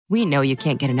We know you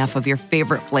can't get enough of your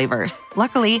favorite flavors.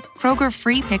 Luckily, Kroger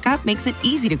Free Pickup makes it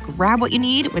easy to grab what you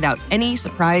need without any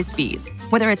surprise fees.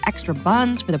 Whether it's extra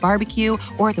buns for the barbecue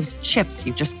or those chips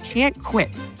you just can't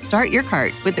quit, start your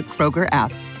cart with the Kroger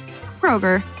app.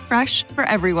 Kroger, fresh for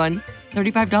everyone.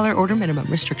 $35 order minimum.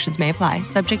 Restrictions may apply.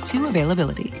 Subject to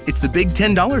availability. It's the big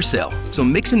 $10 sale. So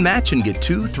mix and match and get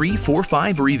 2, 3, 4,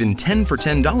 5, or even 10 for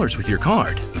 $10 with your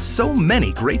card. So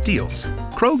many great deals.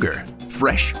 Kroger,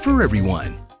 fresh for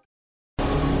everyone.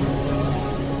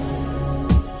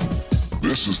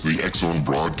 This is the X-Zone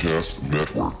Broadcast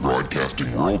Network,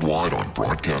 broadcasting worldwide on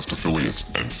broadcast affiliates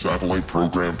and satellite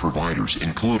program providers,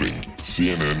 including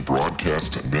CNN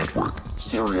Broadcast Network,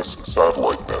 Sirius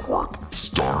Satellite Network,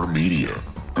 Star Media,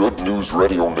 Good News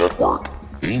Radio Network,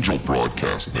 Angel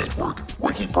Broadcast Network,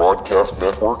 Wiki Broadcast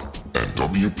Network, and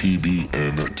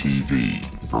WPBN TV.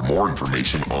 For more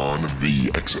information on the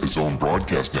X-Zone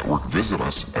Broadcast Network, visit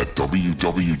us at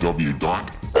www.xzbn.net.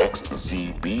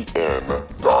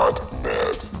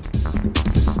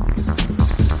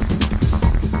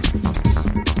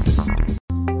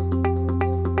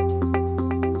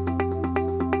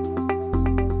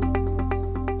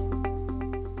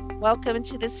 Welcome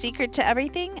to The Secret to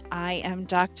Everything. I am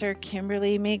Dr.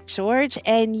 Kimberly McGeorge,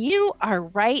 and you are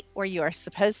right where you are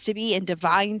supposed to be in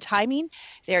divine timing.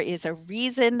 There is a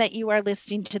reason that you are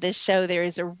listening to this show. There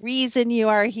is a reason you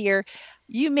are here.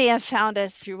 You may have found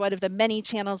us through one of the many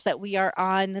channels that we are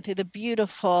on, through the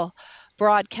beautiful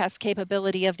broadcast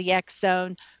capability of the X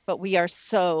Zone, but we are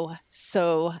so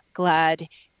glad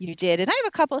you did. And I have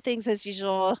a couple of things, as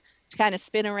usual, to kind of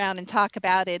spin around and talk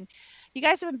about. And you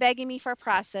guys have been begging me for a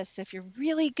process. So if you're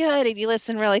really good and you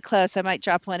listen really close, I might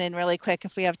drop one in really quick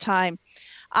if we have time.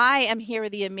 I am here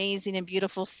with the amazing and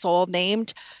beautiful soul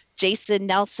named Jason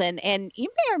Nelson. And you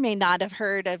may or may not have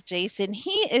heard of Jason.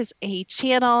 He is a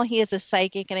channel. He is a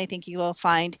psychic. And I think you will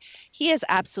find he is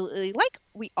absolutely, like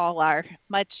we all are,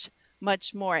 much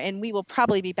more. And we will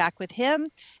probably be back with him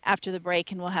after the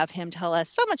break, and we'll have him tell us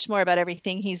so much more about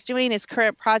everything he's doing, his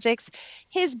current projects,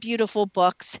 his beautiful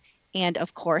books, and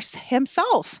of course,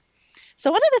 himself.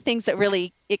 So one of the things that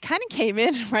really, it kind of came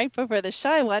in right before the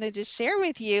show, I wanted to share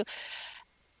with you.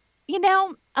 You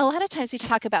know, a lot of times we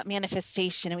talk about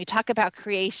manifestation and we talk about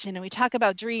creation and we talk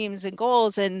about dreams and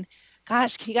goals. And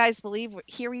gosh, can you guys believe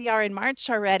here we are in March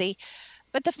already?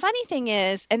 But the funny thing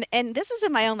is, and this is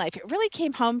in my own life, it really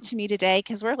came home to me today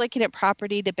because we're looking at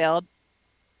property to build.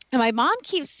 And my mom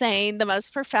keeps saying the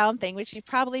most profound thing, which you've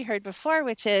probably heard before,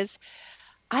 which is,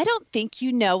 I don't think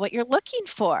you know what you're looking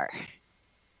for.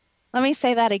 Let me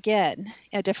say that again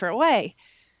a different way.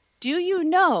 Do you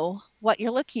know what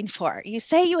you're looking for? You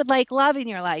say you would like love in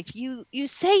your life. You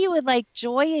say you would like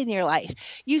joy in your life.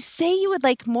 You say you would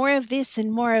like more of this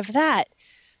and more of that.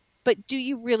 But do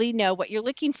you really know what you're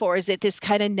looking for? Is it this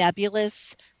kind of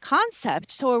nebulous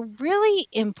concept? So a really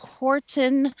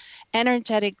important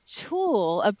energetic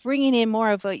tool of bringing in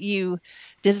more of what you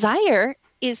desire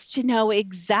is to know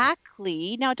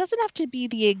exactly, now it doesn't have to be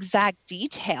the exact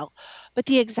detail, but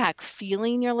the exact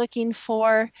feeling you're looking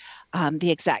for,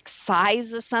 the exact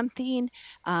size of something.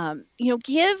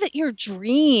 Give your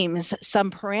dreams some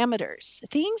parameters.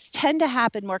 Things tend to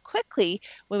happen more quickly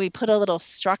when we put a little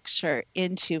structure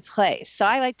into place. So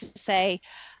I like to say,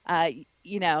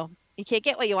 you can't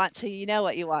get what you want till you know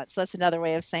what you want. So that's another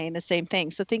way of saying the same thing.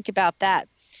 So think about that.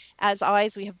 As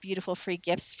always, we have beautiful free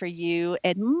gifts for you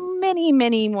and many,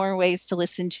 many more ways to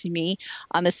listen to me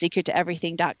on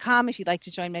thesecrettoeverything.com. If you'd like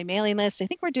to join my mailing list, I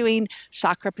think we're doing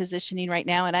chakra positioning right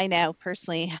now. And I know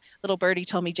personally, little birdie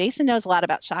told me Jason knows a lot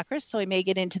about chakras, so I may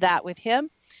get into that with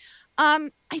him. I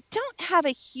don't have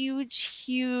a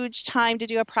huge time to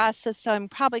do a process, so I'm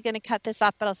probably going to cut this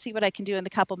off, but I'll see what I can do in the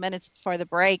couple minutes before the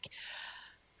break.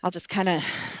 I'll just kind of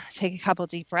take a couple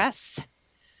deep breaths.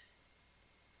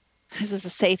 This is a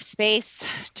safe space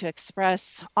to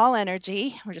express all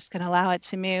energy. We're just going to allow it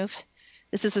to move.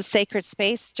 This is a sacred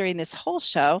space during this whole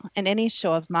show and any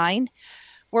show of mine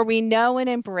where we know and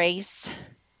embrace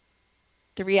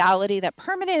the reality that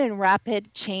permanent and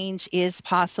rapid change is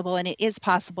possible, and it is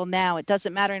possible now. It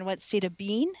doesn't matter in what state of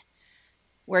being,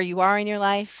 where you are in your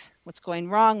life, what's going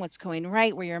wrong, what's going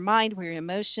right, where your mind, where your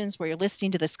emotions, where you're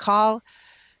listening to this call,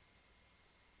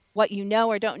 what you know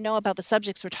or don't know about the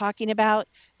subjects we're talking about.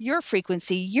 Your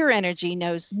frequency, your energy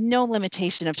knows no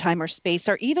limitation of time or space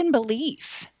or even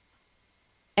belief.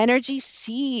 Energy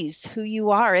sees who you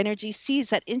are. Energy sees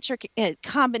that intricate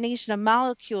combination of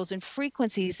molecules and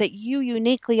frequencies that you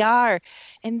uniquely are.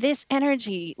 And this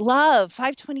energy, love,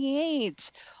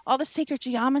 528, all the sacred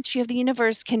geometry of the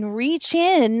universe can reach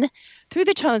in through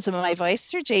the tones of my voice,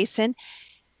 through Jason,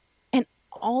 and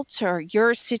alter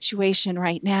your situation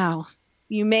right now.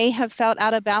 You may have felt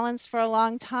out of balance for a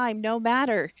long time. No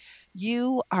matter.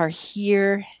 You are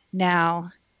here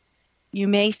now. You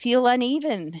may feel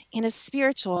uneven in a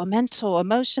spiritual, a mental,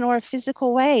 emotional, or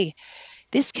physical way.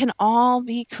 This can all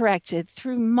be corrected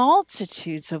through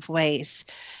multitudes of ways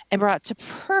and brought to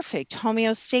perfect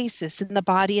homeostasis in the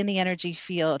body and the energy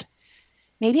field.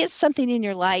 Maybe it's something in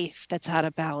your life that's out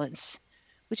of balance,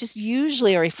 which is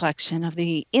usually a reflection of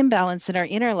the imbalance in our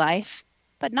inner life,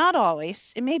 but not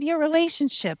always. It may be a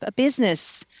relationship, a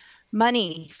business,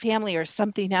 money, family, or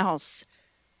something else.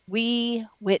 We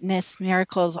witness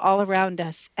miracles all around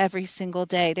us every single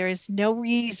day. There is no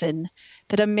reason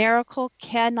that a miracle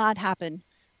cannot happen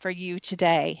for you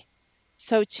today.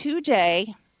 So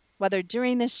today, whether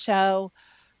during this show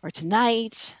or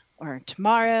tonight or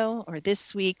tomorrow or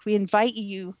this week, we invite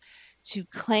you to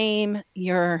claim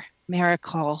your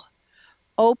miracle.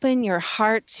 Open your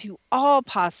heart to all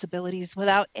possibilities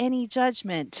without any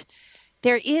judgment.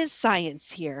 There is science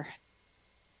here.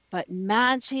 But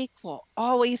magic will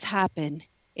always happen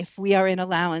if we are in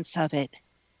allowance of it.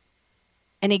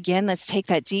 And again, let's take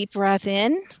that deep breath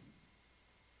in.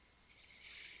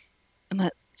 And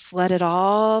let's let it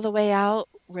all the way out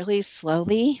really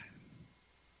slowly.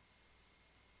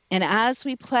 And as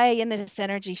we play in this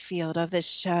energy field of this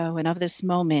show and of this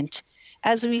moment,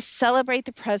 as we celebrate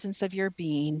the presence of your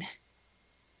being,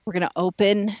 we're going to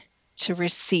open to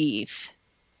receive,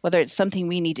 whether it's something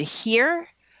we need to hear,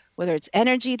 whether it's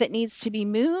energy that needs to be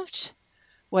moved,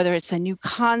 whether it's a new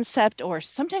concept, or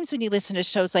sometimes when you listen to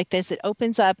shows like this, it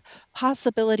opens up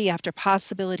possibility after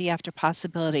possibility after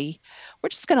possibility. We're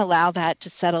just going to allow that to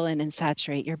settle in and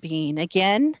saturate your being.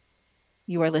 Again,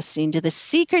 you are listening to The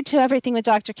Secret to Everything with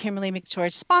Dr. Kimberly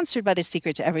McGeorge, sponsored by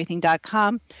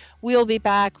thesecrettoeverything.com. We'll be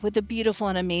back with the beautiful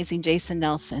and amazing Jason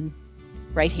Nelson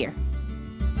right here.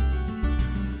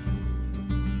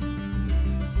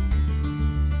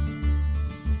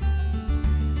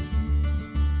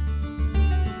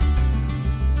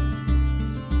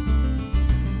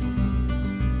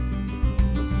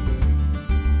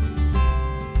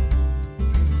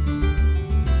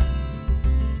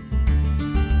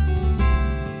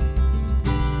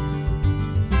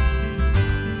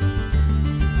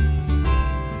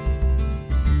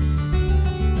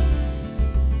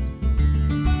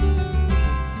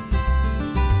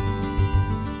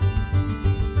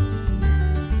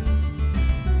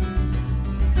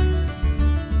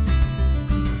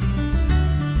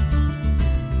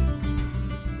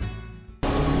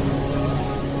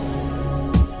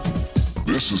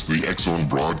 This is the X-Zone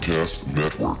Broadcast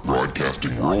Network,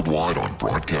 broadcasting worldwide on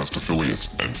broadcast affiliates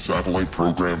and satellite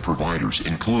program providers,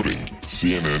 including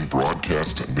CNN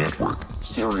Broadcast Network,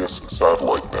 Sirius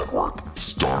Satellite Network,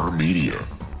 Star Media,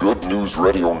 Good News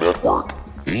Radio Network,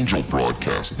 Angel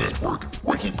Broadcast Network,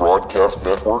 Wiki Broadcast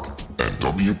Network, and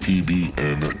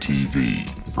WPBN TV.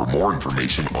 For more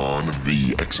information on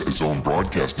the X-Zone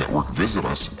Broadcast Network, visit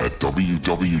us at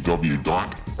www.xzbn.net.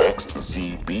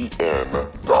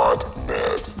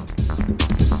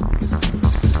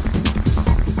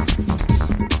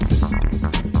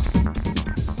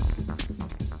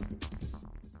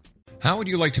 How would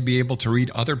you like to be able to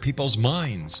read other people's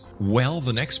minds? Well,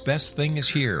 the next best thing is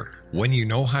here. When you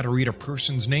know how to read a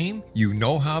person's name, you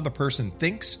know how the person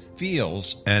thinks,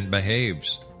 feels, and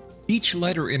behaves. Each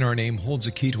letter in our name holds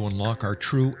a key to unlock our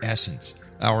true essence.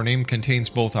 Our name contains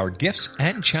both our gifts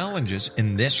and challenges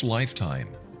in this lifetime.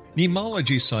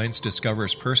 Mnemology science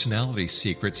discovers personality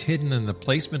secrets hidden in the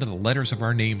placement of the letters of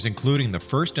our names, including the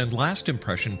first and last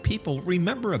impression people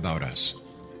remember about us.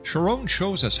 Sharon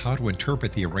shows us how to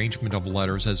interpret the arrangement of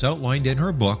letters as outlined in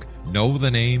her book, Know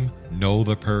the Name, Know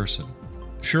the Person.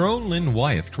 Sharon Lynn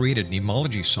Wyeth created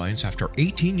mnemology science after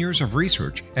 18 years of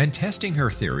research and testing her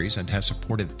theories, and has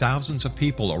supported thousands of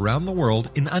people around the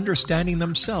world in understanding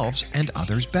themselves and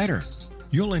others better.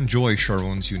 You'll enjoy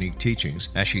Sharon's unique teachings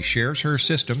as she shares her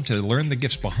system to learn the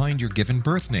gifts behind your given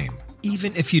birth name.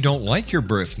 Even if you don't like your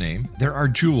birth name, there are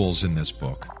jewels in this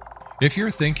book. If you're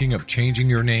thinking of changing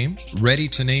your name, ready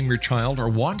to name your child, or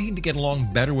wanting to get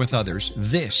along better with others,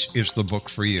 this is the book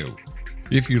for you.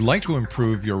 If you'd like to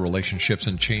improve your relationships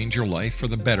and change your life for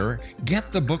the better,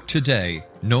 get the book today,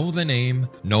 Know the Name,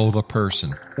 Know the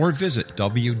Person, or visit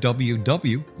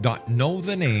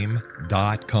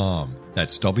www.knowthename.com.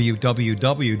 That's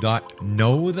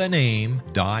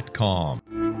www.knowthename.com.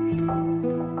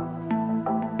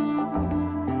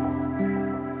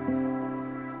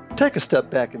 Take a step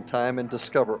back in time and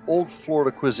discover old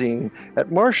Florida cuisine at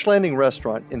Marsh Landing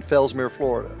Restaurant in Fellsmere,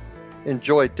 Florida.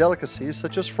 Enjoy delicacies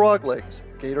such as frog legs,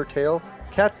 gator tail,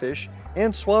 catfish,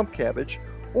 and swamp cabbage,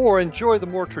 or enjoy the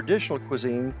more traditional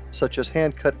cuisine such as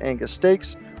hand-cut Angus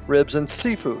steaks, ribs, and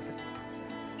seafood.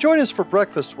 Join us for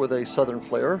breakfast with a Southern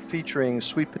flair featuring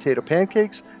sweet potato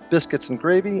pancakes, biscuits and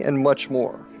gravy, and much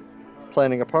more.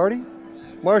 Planning a party?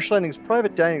 Marsh Landing's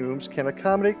private dining rooms can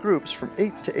accommodate groups from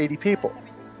 8 to 80 people.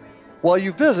 While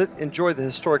you visit, enjoy the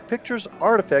historic pictures,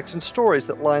 artifacts, and stories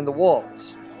that line the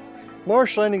walls.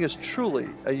 Marsh Landing is truly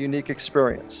a unique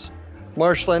experience.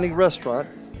 Marsh Landing Restaurant,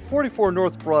 44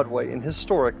 North Broadway in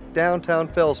historic downtown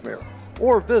Fellsmere,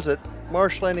 or visit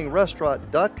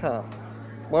marshlandingrestaurant.com.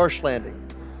 Marsh Landing,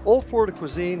 Old Florida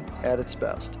cuisine at its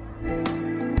best.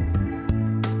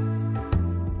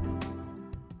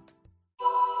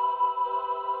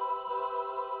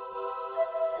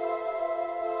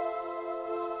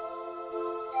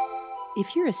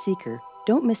 If you're a seeker,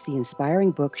 don't miss the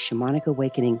inspiring book Shamanic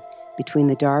Awakening, Between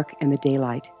the Dark and the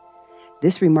Daylight.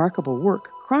 This remarkable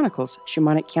work chronicles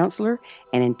shamanic counselor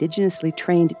and indigenously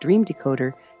trained dream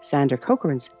decoder Sandra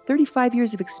Cochran's 35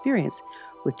 years of experience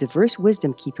with diverse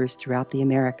wisdom keepers throughout the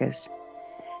Americas.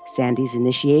 Sandy's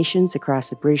initiations across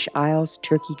the British Isles,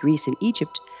 Turkey, Greece, and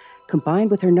Egypt, combined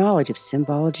with her knowledge of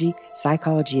symbology,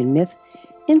 psychology, and myth,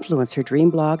 influence her dream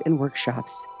blog and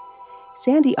workshops.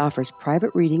 Sandy offers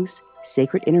private readings,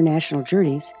 sacred international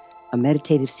journeys, a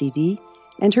meditative CD,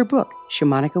 and her book,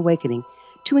 Shamanic Awakening,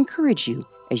 to encourage you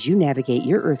as you navigate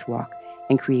your earth walk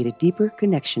and create a deeper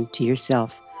connection to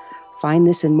yourself. Find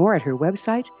this and more at her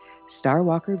website,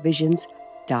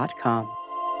 starwalkervisions.com.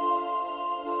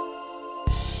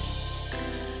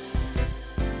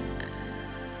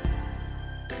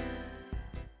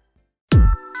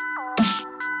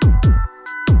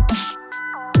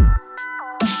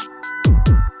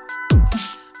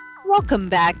 Welcome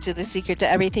back to The Secret to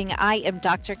Everything. I am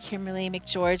Dr. Kimberly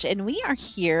McGeorge, and we are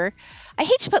here. I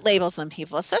hate to put labels on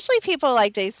people, especially people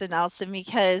like Jason Nelson,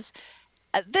 because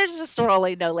there's just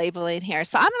really no labeling here.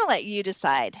 So I'm going to let you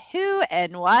decide who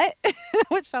and what,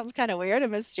 which sounds kind of weird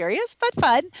and mysterious, but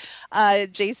fun.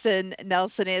 Jason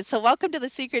Nelson is. So welcome to The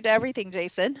Secret to Everything,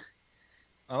 Jason.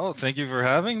 Oh, thank you for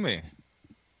having me.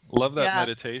 Love that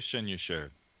meditation you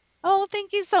shared. Oh,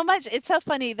 thank you so much. It's so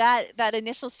funny that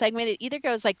initial segment, it either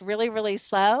goes like really, really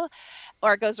slow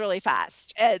or it goes really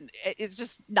fast. And it's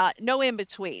just no in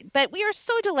between. But we are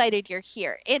so delighted you're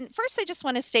here. And first, I just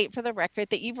want to state for the record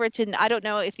that you've written, I don't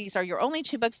know if these are your only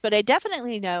 2 books, but I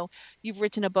definitely know you've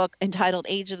written a book entitled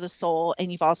Age of the Soul.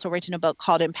 And you've also written a book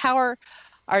called Empower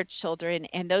Our Children.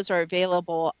 And those are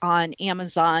available on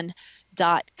Amazon.com.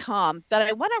 But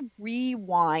I want to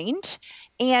rewind.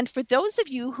 And for those of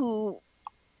you who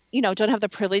don't have the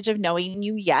privilege of knowing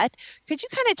you yet, could you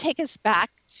kind of take us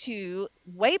back to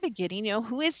way beginning?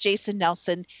 Who is Jason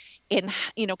Nelson and,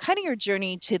 kind of your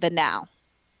journey to the now?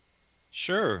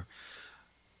 Sure.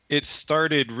 It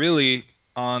started really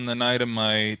on the night of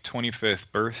my 25th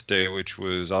birthday, which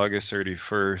was August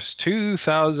 31st,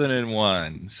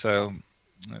 2001. So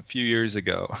a few years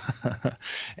ago.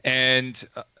 And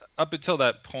up until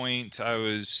that point, I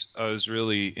was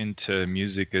really into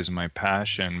music as my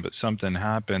passion, but something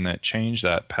happened that changed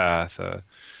that path,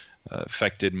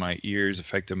 affected my ears,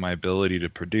 affected my ability to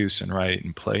produce and write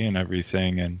and play and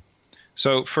everything. And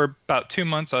so for about 2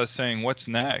 months, I was saying, what's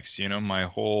next? My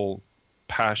whole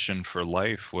passion for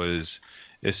life was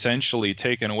essentially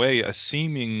taken away, a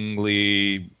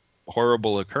seemingly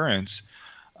horrible occurrence.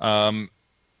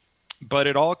 But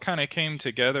it all kind of came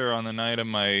together on the night of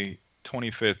my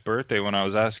 25th birthday when I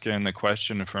was asking the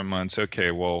question for months,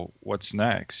 okay, well, what's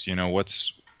next?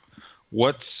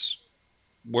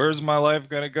 Where's my life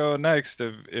going to go next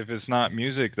if it's not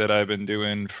music that I've been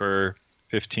doing for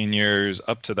 15 years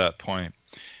up to that point?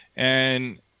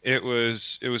 And it was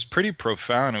pretty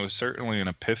profound. It was certainly an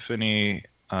epiphany,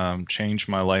 changed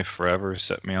my life forever,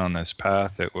 set me on this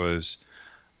path. It was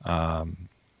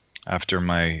after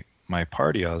my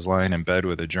party, I was lying in bed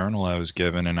with a journal I was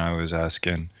given, and I was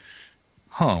asking,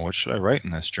 what should I write in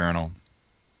this journal?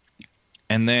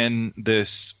 And then this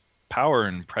power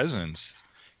and presence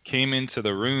came into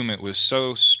the room. It was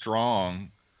so strong,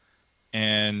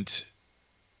 and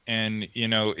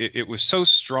it was so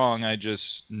strong. I just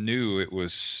knew it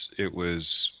was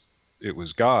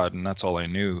God, and that's all I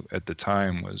knew at the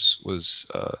time was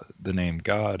the name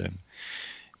God, and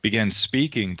began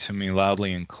speaking to me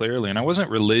loudly and clearly. And I wasn't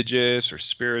religious or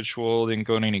spiritual, didn't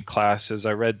go to any classes.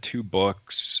 I read 2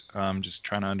 books. Just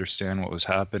trying to understand what was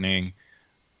happening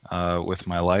with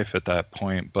my life at that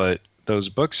point. But those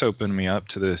books opened me up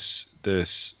to this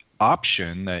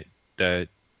option that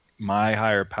my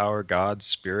higher power, God,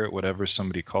 spirit, whatever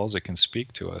somebody calls it, can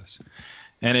speak to us.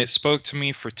 And it spoke to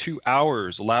me for 2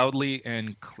 hours, loudly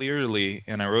and clearly.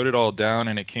 And I wrote it all down,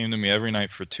 and it came to me every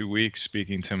night for 2 weeks,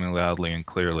 speaking to me loudly and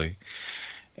clearly.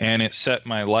 And it set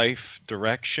my life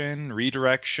direction,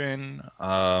 redirection,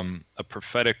 a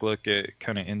prophetic look at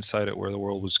kind of insight at where the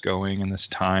world was going in this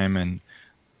time, and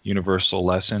universal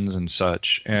lessons and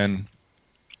such. And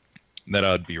that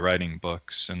I'd be writing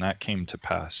books. And that came to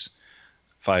pass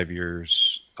 5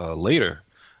 years later.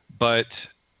 But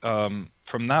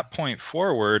from that point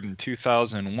forward, in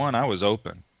 2001, I was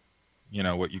open,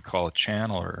 what you call a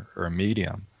channel or a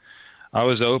medium. I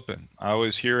was open. I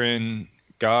was hearing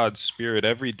God's Spirit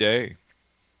every day.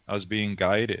 I was being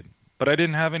guided, but I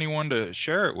didn't have anyone to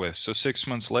share it with. So 6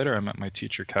 months later, I met my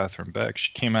teacher, Catherine Beck.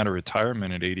 She came out of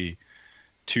retirement at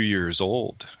 82 years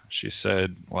old. She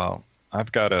said, well,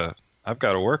 I've got to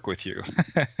work with you.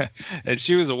 And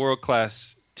she was a world-class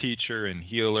teacher and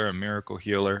healer, a miracle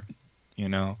healer,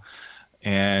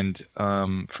 And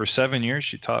for 7 years,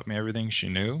 she taught me everything she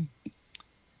knew,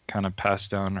 kind of passed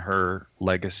down her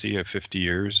legacy of 50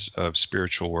 years of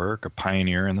spiritual work, a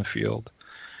pioneer in the field.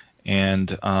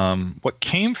 And what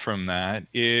came from that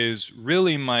is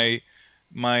really my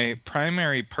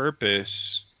primary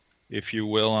purpose, if you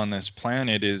will, on this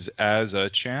planet is as a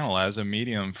channel, as a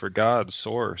medium for God,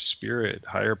 source, spirit,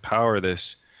 higher power,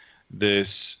 this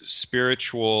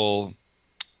spiritual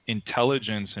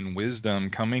intelligence and wisdom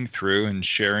coming through and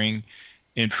sharing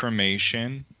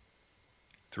information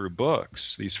through books.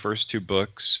 These first 2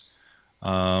 books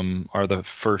are the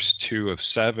first 2 of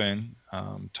 7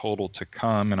 total to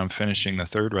come, and I'm finishing the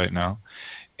 3rd right now.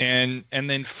 And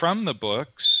then from the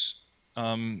books,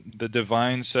 the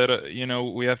divine said,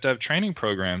 we have to have training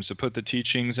programs to put the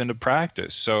teachings into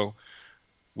practice. So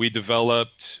we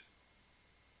developed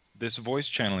this voice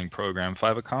channeling program,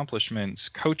 5 accomplishments,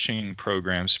 coaching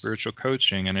program, spiritual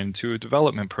coaching, and into a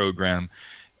development program.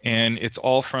 And it's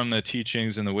all from the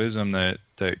teachings and the wisdom that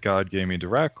God gave me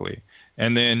directly.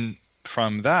 And then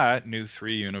from that, New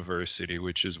 3 University,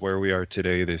 which is where we are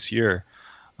today this year,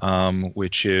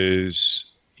 which is,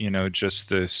 just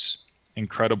this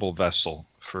incredible vessel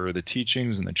for the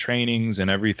teachings and the trainings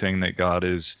and everything that God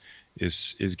is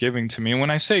giving to me. And when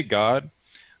I say God,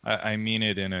 I mean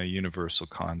it in a universal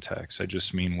context. I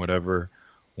just mean whatever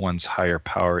one's higher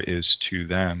power is to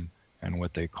them and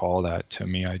what they call that to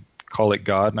me. I call it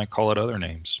God, and I call it other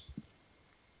names.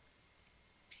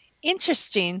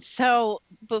 Interesting. So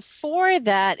before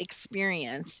that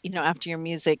experience, after your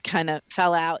music kind of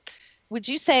fell out, would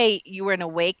you say you were an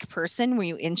awake person? Were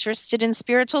you interested in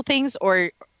spiritual things,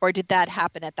 or did that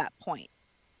happen at that point?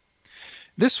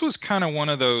 This was kind of one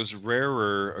of those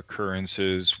rarer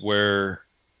occurrences where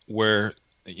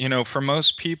for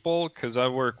most people, because I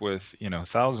work with,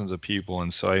 thousands of people,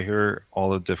 and so I hear all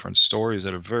the different stories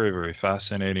that are very, very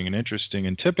fascinating and interesting.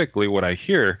 And typically what I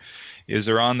hear is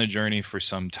they're on the journey for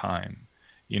some time.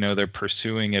 They're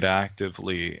pursuing it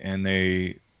actively, and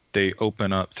they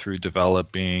open up through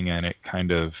developing, and it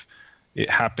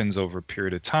happens over a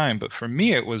period of time. But for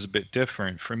me, it was a bit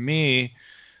different. For me,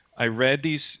 I read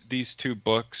these 2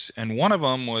 books, and one of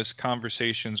them was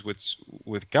Conversations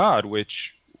with God,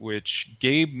 which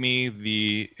gave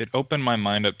me it opened my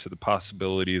mind up to the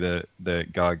possibility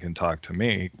that God can talk to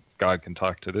me. God can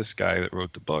talk to this guy that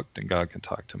wrote the book, then God can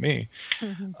talk to me.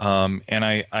 Mm-hmm.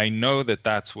 And I know that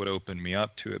that's what opened me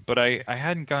up to it. But I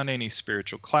hadn't gone to any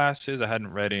spiritual classes. I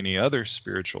hadn't read any other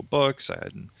spiritual books. I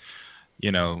hadn't,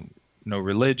 no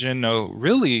religion,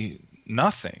 really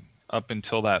nothing up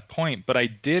until that point. But I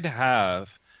did have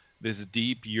this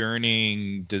deep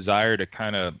yearning desire to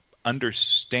kind of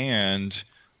understand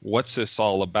what's this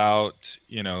all about,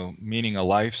 meaning of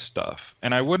life stuff.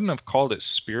 And I wouldn't have called it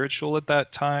spiritual at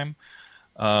that time.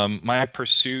 My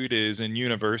pursuit is in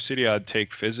university, I'd take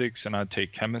physics, and I'd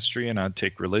take chemistry, and I'd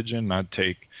take religion, and I'd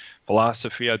take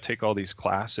philosophy. I'd take all these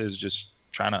classes just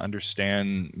trying to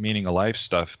understand meaning of life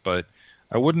stuff. But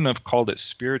I wouldn't have called it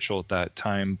spiritual at that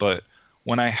time. But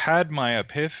when I had my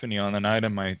epiphany on the night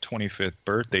of my 25th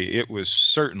birthday, it was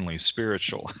certainly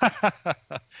spiritual.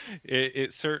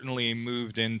 It certainly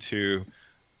moved into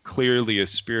clearly a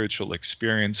spiritual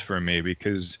experience for me,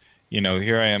 because,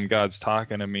 here I am, God's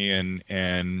talking to me, and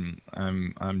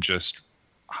I'm just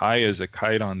high as a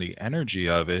kite on the energy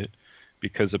of it,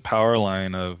 because the power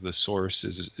line of the source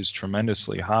is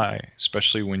tremendously high,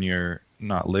 especially when you're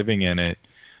not living in it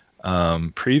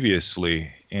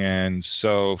previously. And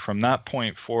so from that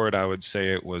point forward, I would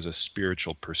say it was a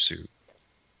spiritual pursuit.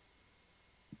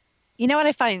 You know what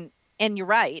I find, and you're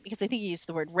right, because I think you used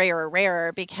the word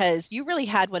rarer, because you really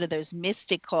had one of those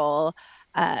mystical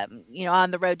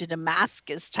on the road to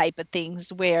Damascus type of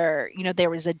things where, there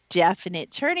was a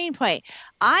definite turning point.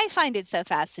 I find it so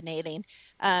fascinating.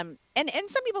 And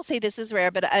some people say this is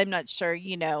rare, but I'm not sure,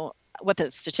 what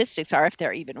the statistics are, if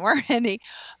there even were any.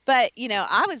 But,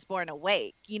 I was born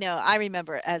awake. I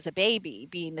remember as a baby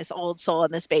being this old soul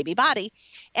in this baby body.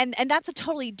 And that's a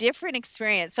totally different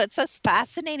experience. So it's so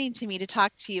fascinating to me to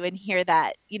talk to you and hear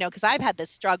that, because I've had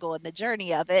this struggle in the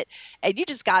journey of it, and you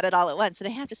just got it all at once. And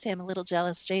I have to say, I'm a little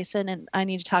jealous, Jason, and I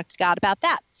need to talk to God about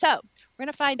that. So we're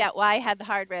going to find out why I had the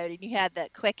hard road and you had the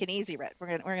quick and easy road.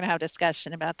 We're going to have a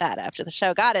discussion about that after the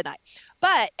show, God and I.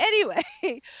 But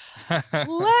anyway,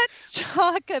 let's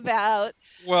talk about.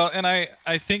 Well, and I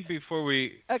think before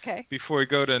we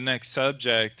go to the next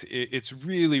subject, it's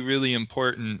really, really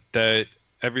important that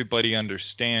everybody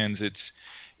understands it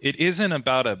isn't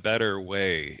about a better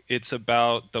way. It's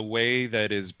about the way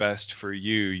that is best for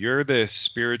you. You're this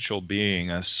spiritual being,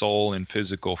 a soul in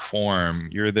physical form.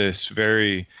 You're this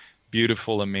very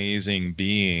beautiful, amazing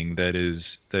being that is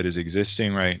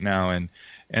existing right now,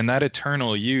 and that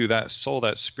eternal you, that soul,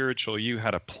 that spiritual you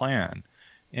had a plan,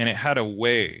 and it had a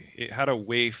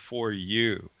way for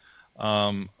you,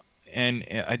 and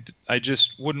I just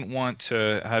wouldn't want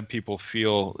to have people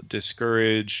feel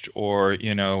discouraged or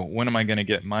when am I going to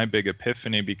get my big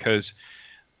epiphany, because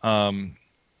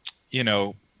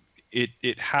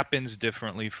it happens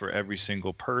differently for every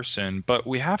single person, but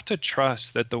we have to trust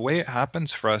that the way it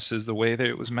happens for us is the way that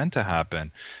it was meant to happen.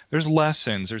 There's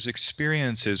lessons, there's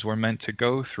experiences we're meant to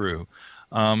go through.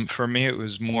 For me, it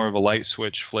was more of a light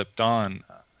switch flipped on.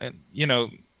 And,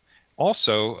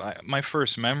 also, my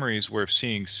first memories were of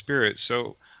seeing spirits.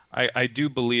 So I do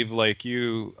believe, like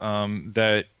you,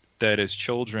 that as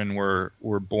children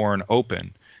we're born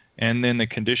open. And then the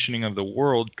conditioning of the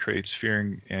world creates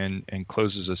fear and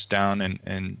closes us down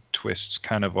and twists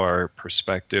kind of our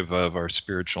perspective of our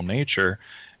spiritual nature.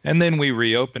 And then we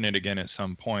reopen it again at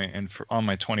some point. And on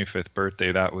my 25th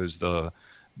birthday, that was the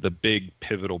big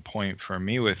pivotal point for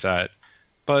me with that.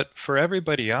 But for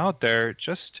everybody out there,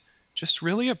 just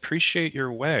really appreciate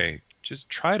your way. Just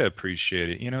try to appreciate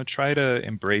it. Try to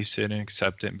embrace it and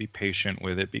accept it and be patient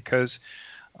with it, because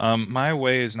my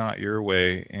way is not your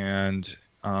way. And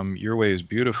your way is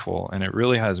beautiful, and it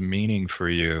really has meaning for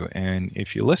you. And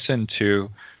if you listen to,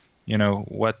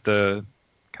 what the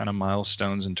kind of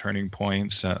milestones and turning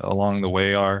points along the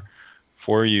way are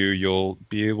for you, you'll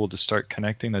be able to start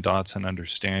connecting the dots and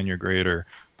understand your greater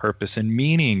purpose and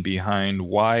meaning behind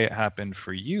why it happened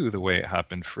for you the way it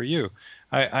happened for you.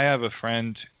 I have a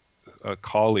friend, a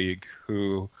colleague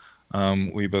who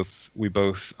we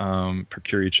both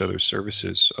procure each other's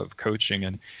services of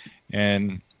coaching,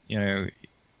 and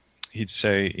he'd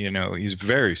say, he's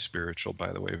very spiritual,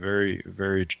 by the way, very,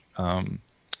 very,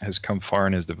 has come far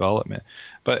in his development.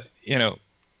 But,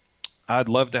 I'd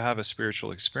love to have a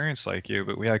spiritual experience like you,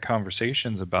 but we had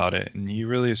conversations about it, and he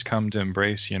really has come to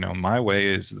embrace, my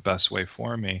way is the best way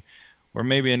for me. Or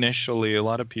maybe initially a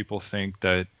lot of people think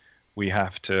that we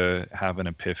have to have an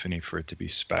epiphany for it to be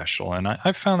special. And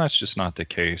I found that's just not the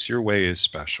case. Your way is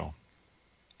special.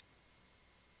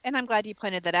 And I'm glad you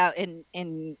pointed that out.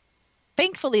 And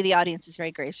thankfully, the audience is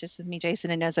very gracious with me,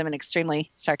 Jason, and knows I'm an extremely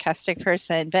sarcastic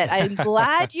person. But I'm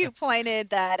glad you pointed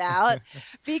that out,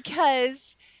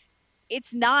 because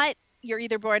it's not you're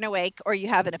either born awake or you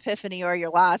have an epiphany or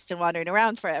you're lost and wandering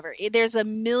around forever. There's a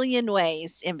million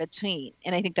ways in between.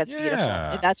 And I think that's beautiful.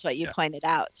 And that's what you pointed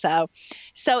out. So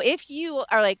if you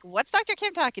are like, what's Dr.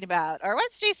 Kim talking about? Or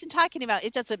what's Jason talking about?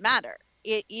 It doesn't matter.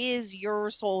 It is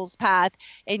your soul's path,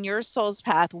 and your soul's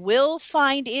path will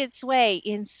find its way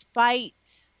in spite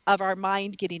of our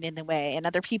mind getting in the way and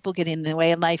other people getting in the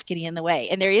way and life getting in the way.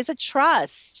 And there is a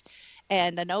trust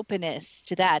and an openness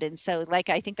to that. And so,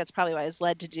 I think that's probably why I was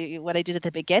led to do what I did at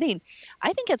the beginning.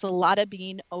 I think it's a lot of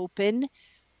being open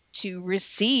to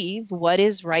receive what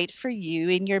is right for you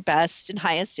in your best and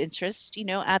highest interest,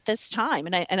 at this time.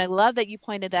 And I love that you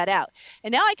pointed that out.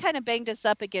 And now I kind of banged us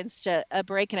up against a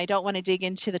break, and I don't want to dig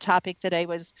into the topic that I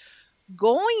was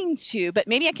going to, but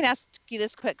maybe I can ask you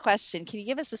this quick question. Can you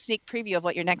give us a sneak preview of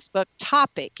what your next book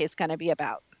topic is going to be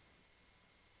about?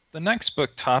 The next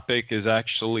book topic is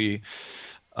actually,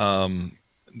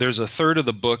 there's a third of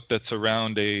the book that's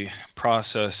around a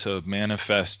process of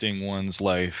manifesting one's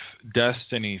life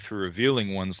destiny through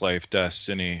revealing one's life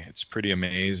destiny. It's pretty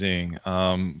amazing.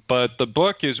 But the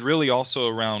book is really also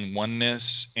around oneness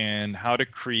and how to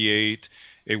create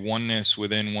a oneness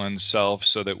within oneself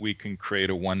so that we can create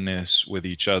a oneness with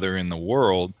each other in the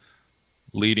world,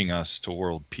 leading us to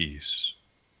world peace.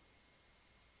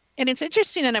 And it's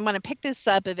interesting, and I want to pick this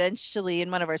up eventually in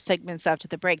one of our segments after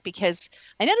the break, because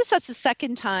I noticed that's the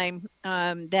second time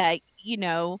that,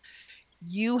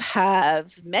 you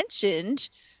have mentioned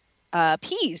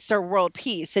peace or world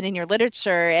peace and in your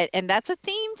literature. And that's a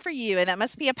theme for you. And that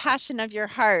must be a passion of your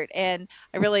heart. And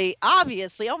I really,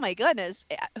 obviously, oh my goodness,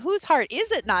 whose heart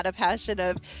is it not a passion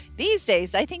of these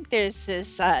days? I think there's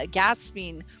this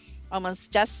gasping,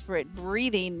 almost desperate,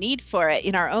 breathing need for it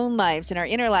in our own lives, in our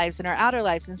inner lives, in our outer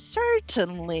lives, and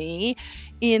certainly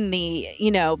in the,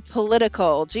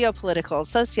 political, geopolitical,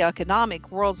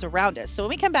 socioeconomic worlds around us. So when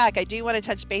we come back, I do want to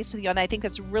touch base with you on that. I think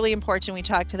that's really important. We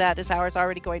talk to that. This hour is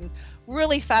already going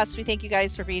really fast. We thank you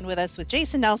guys for being with us with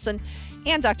Jason Nelson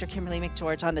and Dr. Kimberly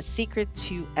McGeorge on The Secret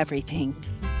to Everything.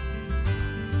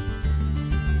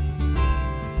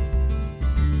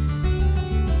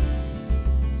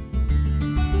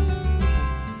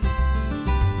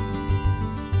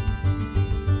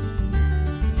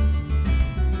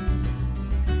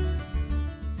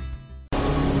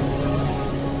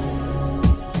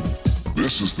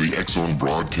 This is the X-Zone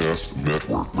Broadcast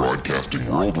Network, broadcasting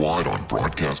worldwide on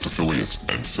broadcast affiliates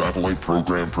and satellite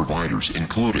program providers,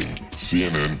 including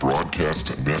CNN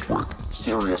Broadcast Network,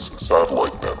 Sirius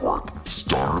Satellite Network,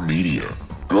 Star Media,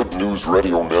 Good News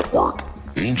Radio Network,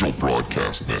 Angel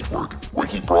Broadcast Network,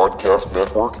 Wiki Broadcast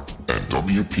Network, and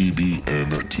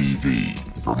WPBN TV.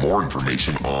 For more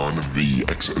information on the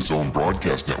X-Zone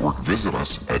Broadcast Network, visit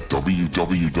us at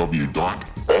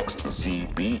www.xzbn.net.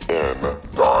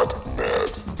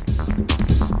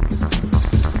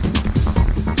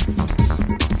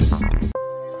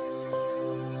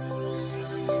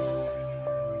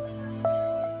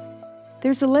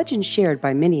 There's a legend shared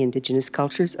by many indigenous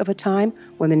cultures of a time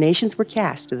when the nations were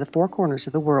cast to the four corners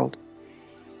of the world.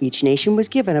 Each nation was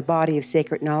given a body of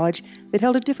sacred knowledge that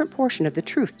held a different portion of the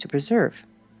truth to preserve.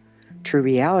 True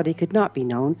reality could not be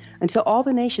known until all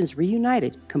the nations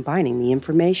reunited, combining the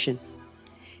information.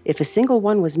 If a single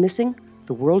one was missing,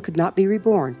 the world could not be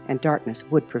reborn and darkness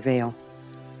would prevail.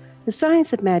 The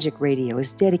Science of Magic Radio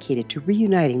is dedicated to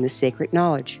reuniting the sacred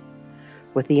knowledge.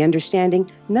 With the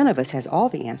understanding, none of us has all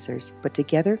the answers, but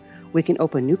together we can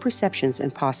open new perceptions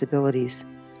and possibilities.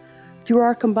 Through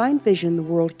our combined vision, the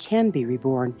world can be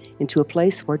reborn into a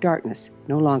place where darkness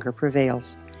no longer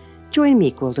prevails. Join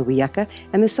me, Gwilda Wiyaka,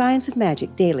 and the Science of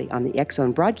Magic daily on the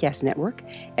X-Zone Broadcast Network,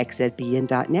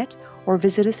 xzbn.net, or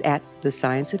visit us at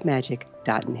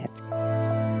thescienceofmagic.net.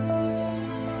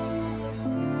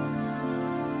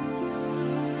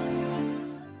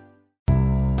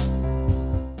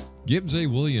 Gibbs A.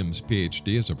 Williams,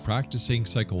 Ph.D., is a practicing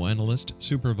psychoanalyst,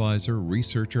 supervisor,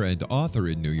 researcher, and author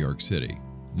in New York City.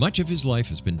 Much of his life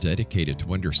has been dedicated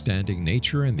to understanding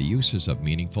nature and the uses of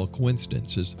meaningful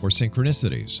coincidences or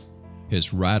synchronicities.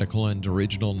 His radical and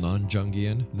original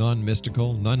non-Jungian,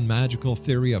 non-mystical, non-magical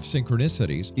theory of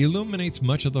synchronicities illuminates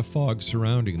much of the fog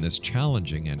surrounding this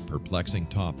challenging and perplexing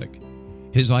topic.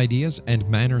 His ideas and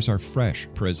manners are fresh,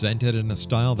 presented in a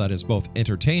style that is both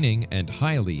entertaining and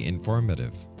highly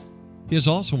informative. He is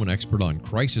also an expert on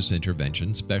crisis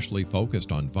intervention, specially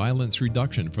focused on violence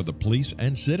reduction for the police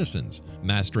and citizens,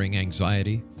 mastering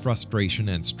anxiety, frustration,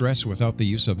 and stress without the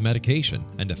use of medication,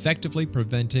 and effectively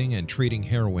preventing and treating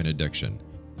heroin addiction.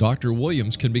 Dr.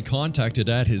 Williams can be contacted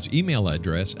at his email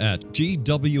address at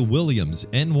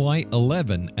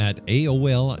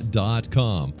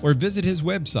gwwilliamsny11@aol.com or visit his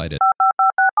website at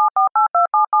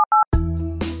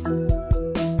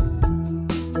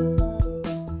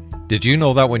Did you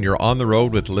know that when you're on the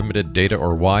road with limited data or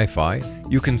Wi-Fi,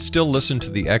 you can still listen to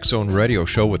the X-Zone Radio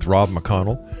Show with Rob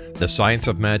McConnell, The Science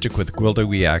of Magic with Gwilda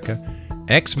Wiyaka,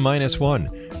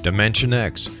 X-1, Dimension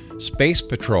X, Space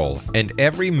Patrol, and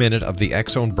every minute of the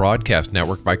X-Zone Broadcast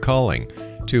Network by calling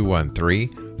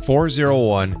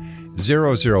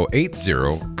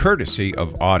 213-401-0080, courtesy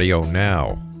of Audio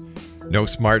Now. No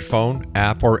smartphone,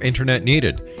 app, or internet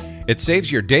needed. It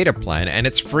saves your data plan and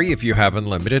it's free if you have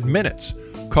unlimited minutes.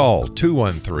 Call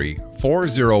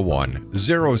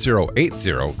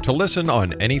 213-401-0080 to listen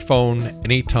on any phone,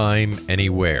 anytime,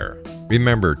 anywhere.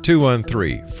 Remember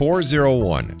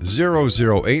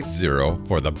 213-401-0080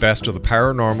 for the best of the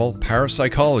paranormal,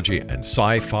 parapsychology, and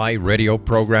sci-fi radio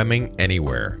programming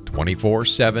anywhere,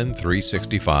 24/7,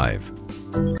 365.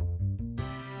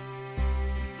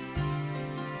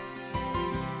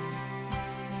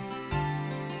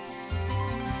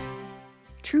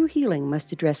 True healing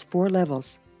must address 4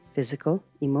 levels: physical,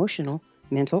 emotional,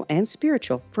 mental, and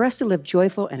spiritual, for us to live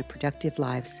joyful and productive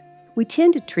lives. We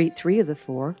tend to treat 3 of the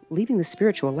 4, leaving the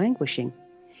spiritual languishing.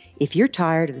 If you're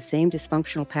tired of the same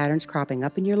dysfunctional patterns cropping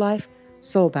up in your life,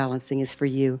 soul balancing is for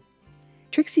you.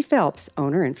 Trixie Phelps,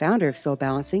 owner and founder of Soul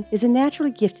Balancing, is a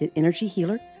naturally gifted energy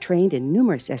healer trained in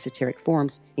numerous esoteric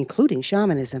forms, including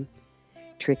shamanism.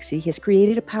 Trixie has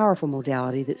created a powerful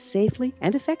modality that safely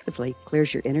and effectively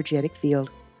clears your energetic field.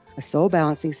 A soul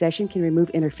balancing session can remove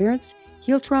interference,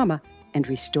 heal trauma, and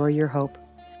restore your hope.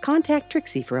 Contact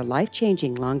Trixie for a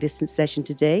life-changing long-distance session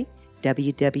today,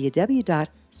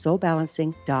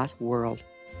 www.soulbalancing.world.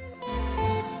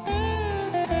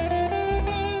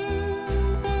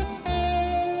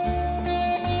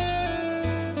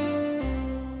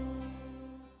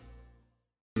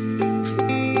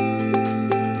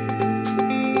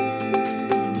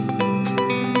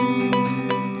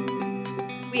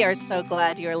 We are so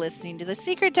glad you're listening to The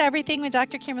Secret to Everything with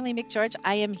Dr. Kimberly McGeorge.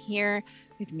 I am here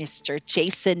with Mr.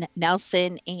 Jason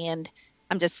Nelson, and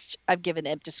I've given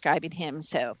up describing him,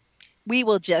 so we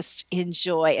will just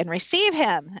enjoy and receive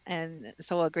him, and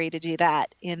so we'll agree to do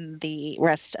that in the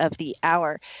rest of the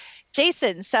hour.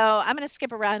 Jason, so I'm going to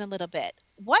skip around a little bit.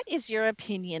 What is your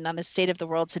opinion on the state of the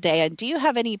world today, and do you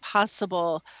have any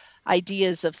possible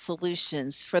ideas of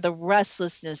solutions for the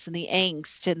restlessness and the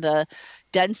angst and the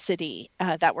density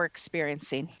that we're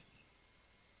experiencing?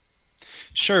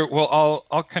 Sure. Well,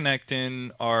 I'll connect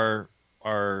in our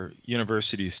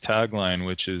university's tagline,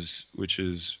 which is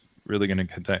really going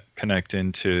to connect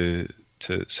into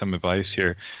some advice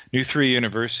here. New 3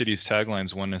 University's tagline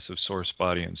is oneness of source,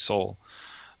 body, and soul.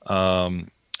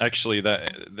 Actually,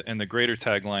 and the greater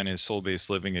tagline is soul-based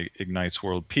living ignites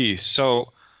world peace.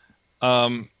 So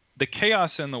the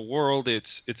chaos in the world, it's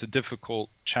a difficult,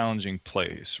 challenging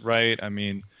place, right? I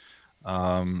mean,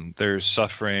 there's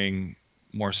suffering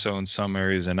more so in some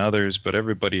areas than others, but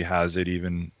everybody has it,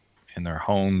 even in their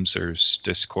homes. There's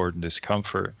discord and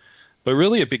discomfort. But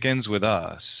really, it begins with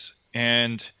us.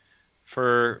 And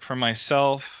for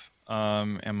myself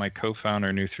and my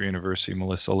co-founder, New 3 University,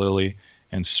 Melissa Lilly,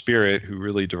 and Spirit, who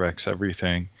really directs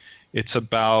everything, it's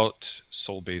about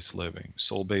soul-based living.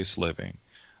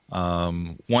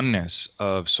 Oneness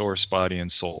of source, body,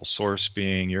 and soul. Source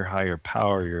being your higher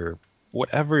power, your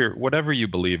whatever you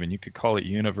believe in. You could call it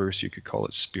universe, you could call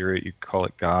it spirit, you could call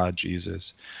it God,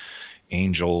 Jesus,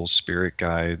 angels, spirit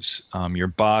guides. Your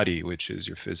body, which is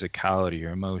your physicality,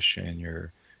 your emotion,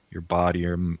 your body,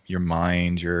 your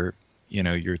mind, your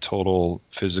total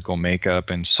physical makeup,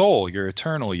 and soul, your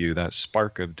eternal you, that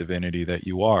spark of divinity that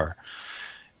you are.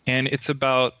 And it's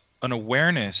about an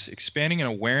awareness, expanding an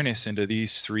awareness into these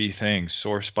 3 things: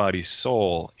 source, body,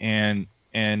 soul. And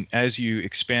as you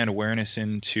expand awareness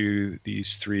into these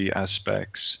 3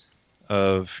 aspects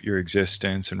of your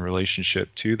existence and relationship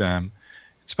to them,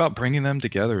 it's about bringing them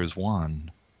together as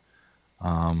one.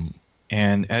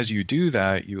 And as you do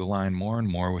that, you align more and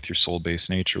more with your soul-based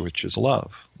nature, which is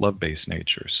love-based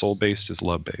nature. Soul-based is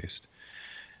love-based.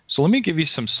 So let me give you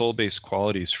some soul-based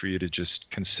qualities for you to just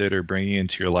consider bringing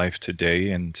into your life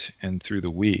today and through the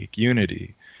week.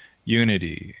 Unity.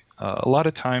 A lot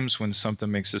of times when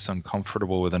something makes us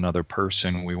uncomfortable with another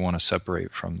person, we want to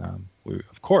separate from them.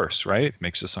 Of course, right? It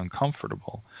makes us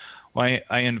uncomfortable. Well,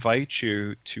 I invite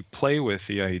you to play with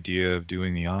the idea of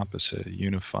doing the opposite,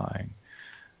 unifying.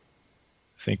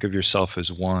 Think of yourself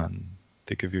as one.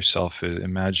 Think of yourself as,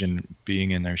 imagine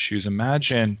being in their shoes.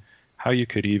 Imagine how you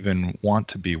could even want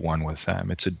to be one with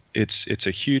them. It's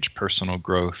a huge personal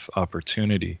growth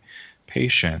opportunity.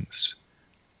 Patience.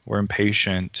 We're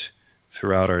impatient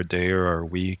throughout our day or our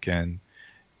week,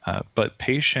 but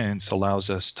patience allows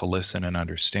us to listen and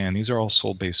understand. These are all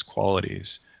soul-based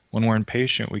qualities. When we're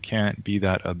impatient, we can't be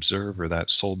that observer, that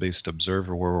soul-based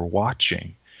observer where we're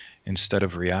watching instead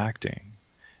of reacting.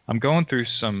 I'm going through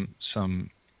some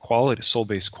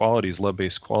soul-based qualities,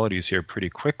 love-based qualities here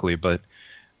pretty quickly, but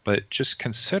just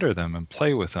consider them and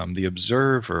play with them. The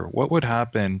observer, what would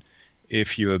happen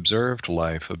if you observed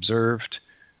life, observed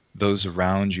those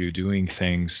around you doing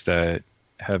things that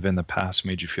have in the past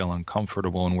made you feel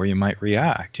uncomfortable and where you might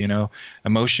react?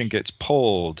 Emotion gets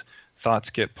pulled, thoughts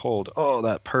get pulled. Oh,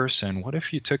 that person. What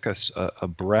if you took a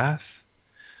breath,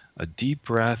 a deep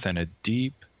breath, and a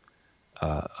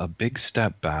big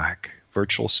step back,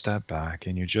 virtual step back,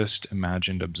 and you just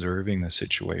imagined observing the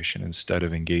situation instead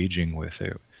of engaging with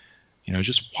it?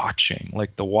 Just watching,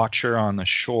 like the watcher on the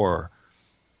shore,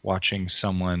 watching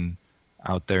someone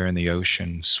out there in the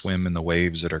ocean swim in the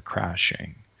waves that are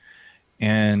crashing.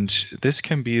 And this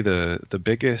can be the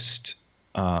biggest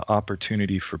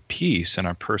opportunity for peace in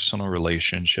our personal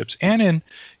relationships and in,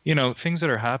 things that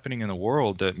are happening in the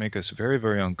world that make us very,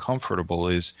 very uncomfortable,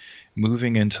 is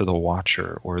moving into the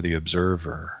watcher or the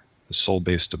observer, the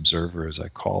soul-based observer, as I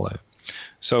call it.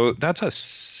 So that's a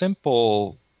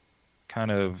simple kind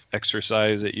of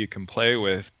exercise that you can play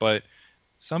with, but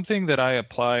something that I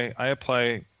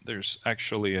apply, there's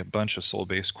actually a bunch of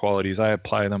soul-based qualities. I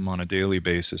apply them on a daily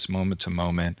basis, moment to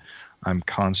moment. I'm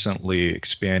constantly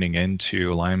expanding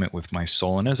into alignment with my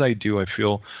soul. And as I do, I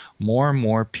feel more and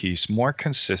more peace, more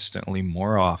consistently,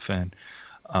 more often.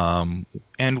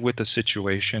 And with the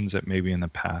situations that maybe in the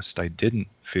past I didn't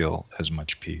feel as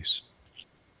much peace.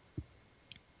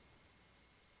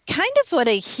 Kind of what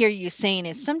I hear you saying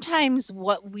is sometimes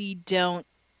what we don't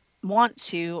want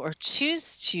to or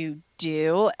choose to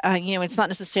do, it's not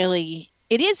necessarily,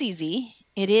 it is easy.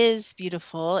 It is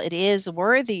beautiful. It is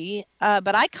worthy,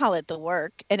 but I call it the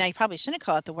work, and I probably shouldn't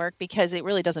call it the work because it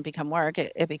really doesn't become work.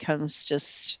 It becomes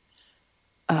just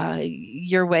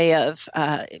your way of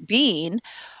being.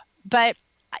 But,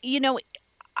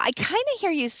 I kind of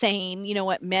hear you saying,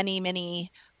 what many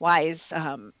wise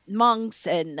monks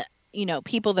and,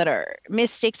 people that are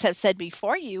mystics have said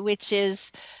before you, which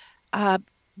is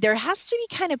there has to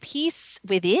be kind of peace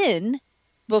within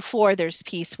before there's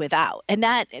peace without. And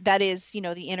that is, the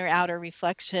inner outer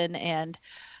reflection and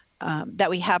that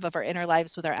we have of our inner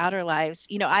lives with our outer lives.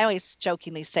 I always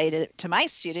jokingly say to my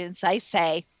students, I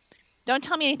say, don't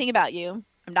tell me anything about you.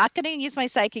 I'm not going to use my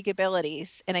psychic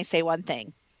abilities. And I say one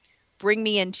thing, bring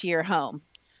me into your home.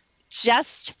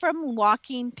 Just from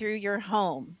walking through your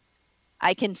home,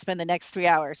 I can spend the next 3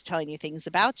 hours telling you things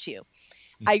about you.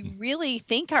 I really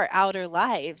think our outer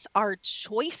lives are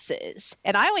choices.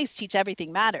 And I always teach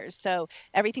everything matters. So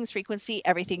everything's frequency,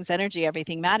 everything's energy,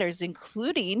 everything matters,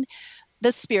 including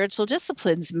the spiritual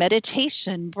disciplines,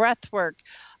 meditation, breath work.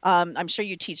 I'm sure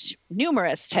you teach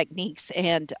numerous techniques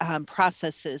and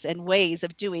processes and ways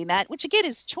of doing that, which again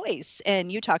is choice.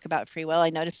 And you talk about free will. I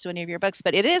noticed in one of your books,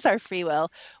 but it is our free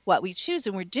will, what we choose.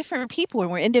 And we're different people and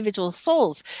we're individual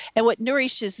souls. And what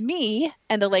nourishes me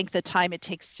and the length of time it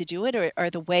takes to do it or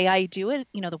the way I do it,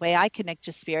 the way I connect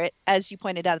to spirit, as you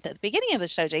pointed out at the beginning of the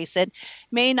show, Jason,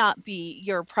 may not be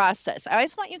your process. I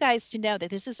always want you guys to know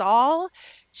that this is all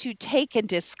to take and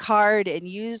discard and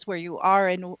use where you are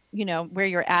and, where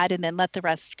you're at, and then let the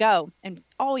rest go. And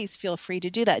always feel free to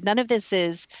do that. None of this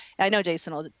is, I know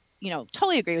Jason will,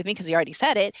 totally agree with me because he already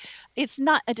said it. It's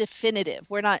not a definitive.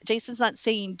 Jason's not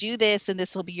saying do this and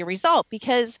this will be your result,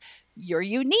 because you're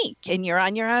unique and you're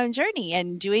on your own journey,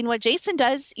 and doing what Jason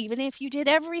does, even if you did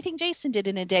everything Jason did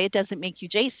in a day, it doesn't make you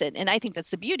Jason. And I think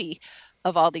that's the beauty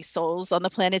of all these souls on the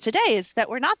planet today, is that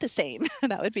we're not the same.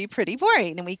 That would be pretty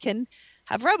boring, and we can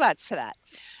have robots for that.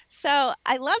 So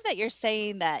I love that you're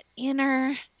saying that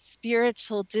inner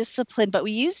spiritual discipline, but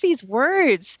we use these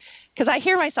words because I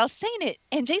hear myself saying it.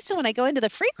 And Jason, when I go into the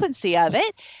frequency of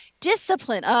it,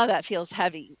 discipline, oh, that feels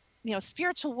heavy.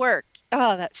 Spiritual work,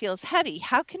 oh, that feels heavy.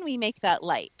 How can we make that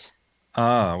light?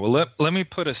 Well, let me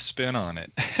put a spin on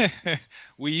it.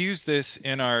 We use this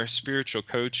in our spiritual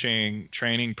coaching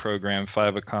training program,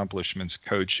 5 Accomplishments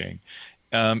Coaching,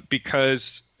 because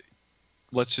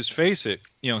let's just face it,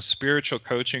 spiritual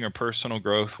coaching or personal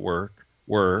growth work,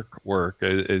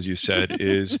 as you said,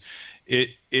 is it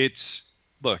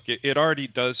already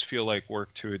does feel like work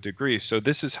to a degree. So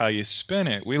this is how you spin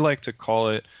it. We like to call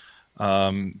it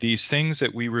these things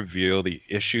that we reveal, the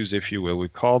issues, if you will, we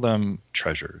call them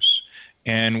treasures.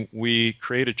 And we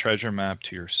create a treasure map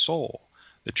to your soul.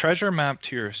 The treasure map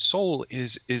to your soul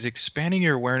is expanding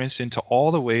your awareness into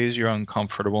all the ways you're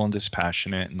uncomfortable and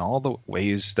dispassionate and all the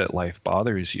ways that life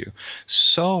bothers you,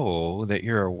 so that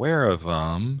you're aware of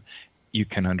them, you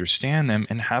can understand them,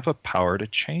 and have a power to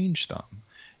change them.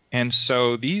 And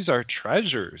so these are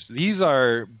treasures. These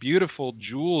are beautiful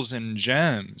jewels and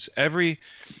gems. Every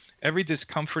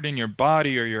discomfort in your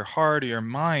body or your heart or your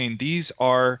mind, these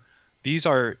are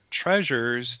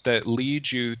treasures that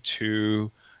lead you to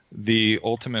the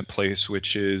ultimate place,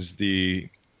 which is the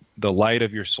light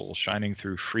of your soul shining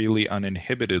through freely,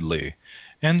 uninhibitedly.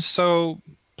 And so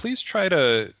please try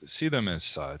to see them as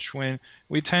such. When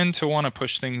we tend to want to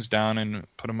push things down and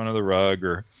put them under the rug,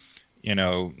 or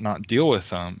not deal with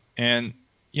them, and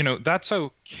that's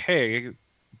okay,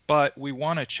 but we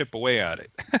want to chip away at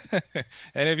it.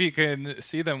 And if you can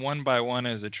see them one by one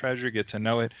as a treasure, get to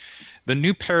know it. The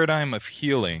new paradigm of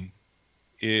healing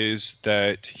is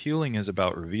that healing is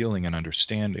about revealing and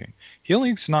understanding.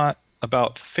 Healing's not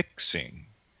about fixing.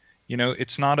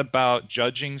 It's not about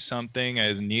judging something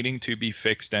as needing to be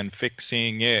fixed and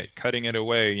fixing it, cutting it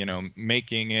away,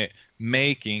 making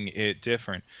it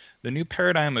different. The new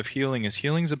paradigm of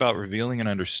healing's about revealing and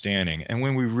understanding. And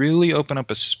when we really open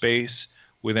up a space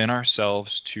within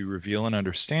ourselves to reveal and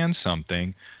understand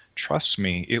something, trust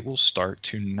me, it will start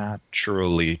to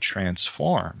naturally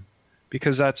transform.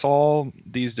 Because that's all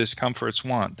these discomforts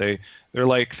want. They're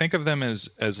like, think of them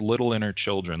as little inner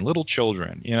children, little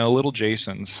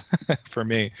Jasons for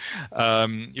me.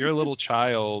 You're a little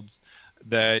child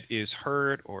that is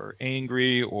hurt or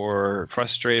angry or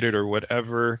frustrated or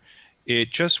whatever.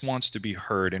 It just wants to be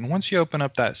heard. And once you open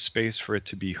up that space for it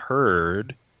to be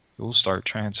heard, it will start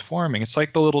transforming. It's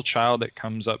like the little child that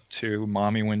comes up to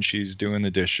mommy when she's doing the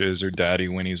dishes or daddy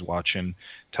when he's watching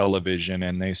television,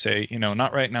 and they say,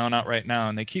 not right now, not right now.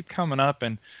 And they keep coming up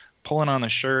and pulling on the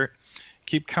shirt,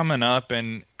 keep coming up,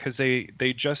 and because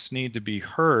they just need to be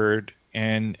heard,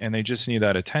 and they just need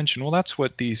that attention. Well, that's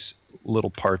what these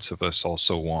little parts of us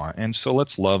also want. And so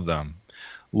let's love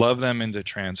them into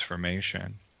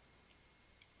transformation.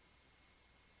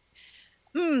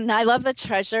 I love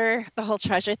the whole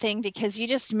treasure thing, because you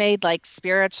just made like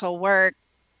spiritual work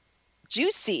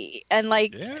juicy and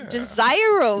like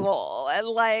desirable, and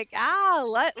like,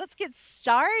 let's get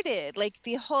started. Like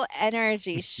the whole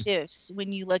energy shifts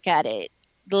when you look at it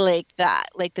like that,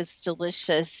 like this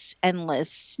delicious,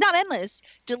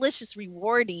 delicious,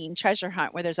 rewarding treasure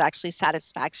hunt where there's actually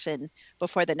satisfaction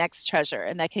before the next treasure,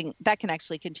 and that can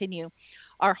actually continue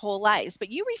our whole lives. But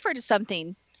you refer to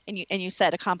something, and you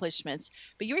said accomplishments,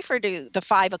 but you refer to the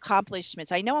 5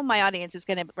 accomplishments. I know my audience is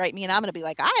going to write me, and I'm going to be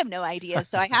like, I have no idea.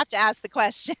 So I have to ask the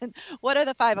question, what are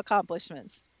the 5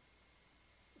 accomplishments?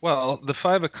 Well, the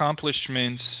 5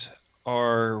 accomplishments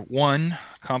are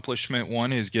accomplishment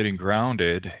 1 is getting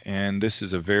grounded. And this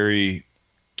is a very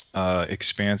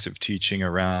expansive teaching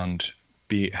around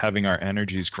having our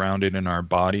energies grounded in our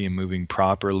body and moving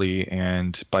properly.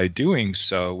 And by doing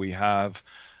so, we have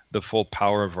the full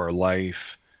power of our life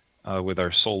with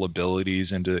our soul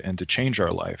abilities and to change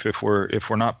our life. If we're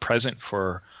not present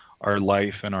for our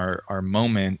life and our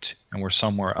moment, and we're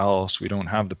somewhere else, we don't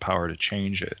have the power to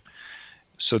change it.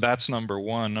 So that's number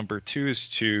 1. Number 2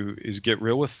 is get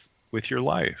real with your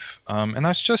life, and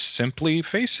that's just simply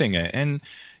facing it. And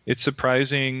it's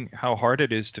surprising how hard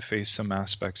it is to face some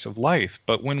aspects of life.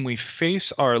 But when we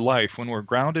face our life, when we're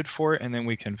grounded for it, and then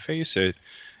we can face it,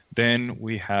 then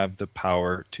we have the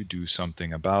power to do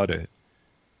something about it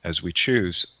as we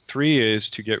choose. 3 is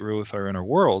to get real with our inner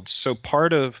world. So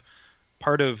part of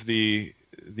the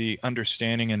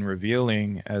understanding and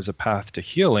revealing as a path to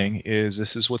healing is,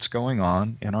 this is what's going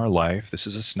on in our life. This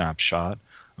is a snapshot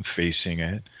of facing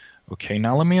it. Okay,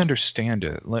 now let me understand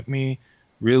it. Let me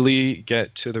really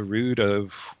get to the root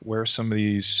of where some of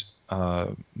these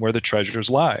where the treasures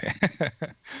lie.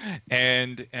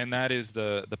 and that is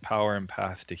the power and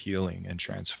path to healing and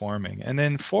transforming. And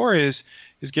then 4 is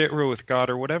get real with God,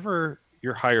 or whatever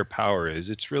your higher power is.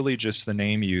 It's really just the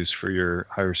name used for your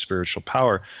higher spiritual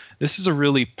power. This is a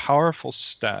really powerful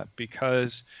step,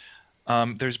 because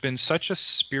there's been such a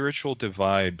spiritual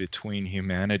divide between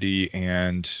humanity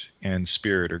and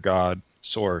spirit, or God,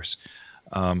 source,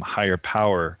 higher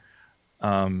power.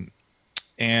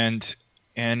 And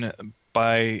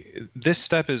by this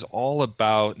step is all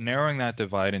about narrowing that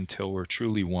divide until we're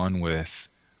truly one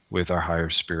with our higher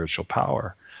spiritual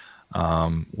power,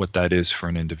 what that is for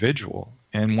an individual.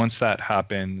 And once that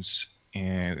happens,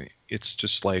 it's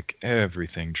just like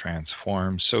everything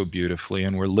transforms so beautifully,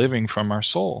 and we're living from our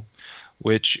soul,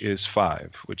 which is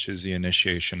 5, which is the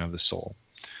initiation of the soul.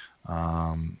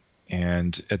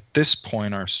 And at this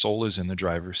point, our soul is in the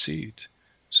driver's seat.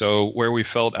 So where we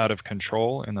felt out of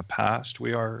control in the past,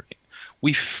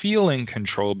 we feel in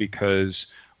control because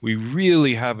we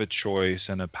really have a choice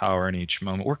and a power in each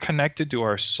moment. We're connected to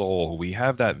our soul. We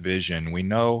have that vision. We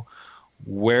know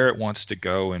where it wants to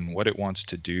go and what it wants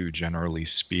to do, generally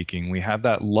speaking. We have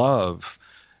that love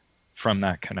from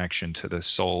that connection to the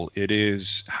soul. It is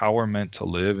how we're meant to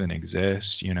live and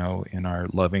exist, in our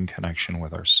loving connection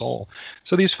with our soul.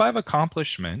 So these 5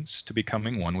 accomplishments to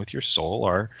becoming one with your soul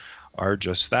are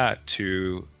just that,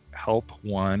 to help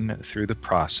one through the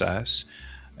process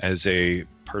as a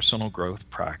personal growth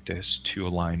practice to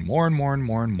align more and more and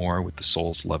more and more with the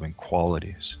soul's loving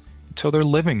qualities, until they're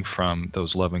living from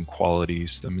those loving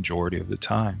qualities the majority of the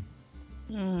time.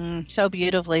 So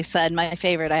beautifully said. My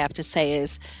favorite, I have to say,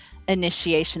 is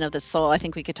initiation of the soul. I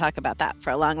think we could talk about that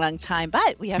for a long, long time,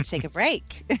 but we have to take a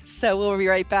break. So we'll be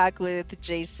right back with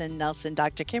Jason Nelson,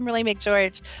 Dr. Kimberly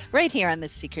McGeorge, right here on The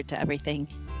Secret to Everything.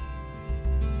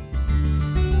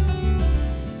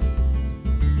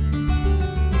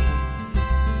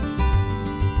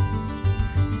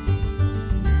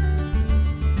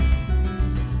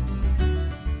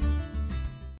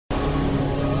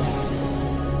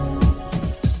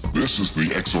 This is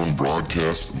the X-Zone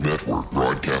Broadcast Network,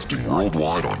 broadcasting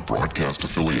worldwide on broadcast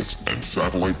affiliates and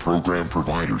satellite program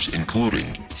providers, including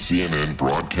CNN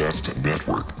Broadcast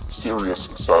Network, Sirius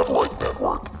Satellite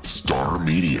Network, Star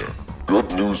Media,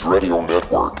 Good News Radio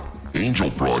Network, Angel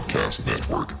Broadcast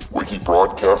Network, Wiki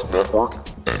Broadcast Network,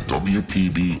 and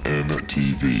WPBN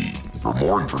TV. For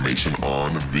more information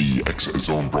on the X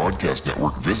Zone Broadcast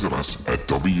Network, visit us at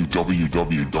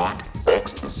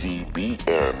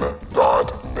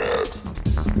www.xzbn.net.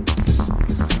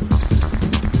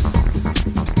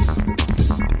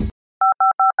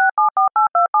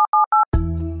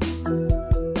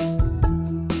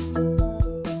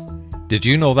 Did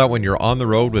you know that when you're on the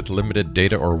road with limited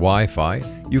data or Wi-Fi,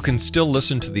 you can still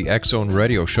listen to the X-Zone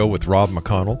Radio Show with Rob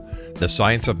McConnell, The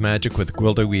Science of Magic with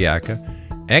Gwilda Wiyaka,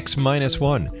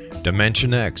 X-1,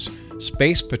 Dimension X,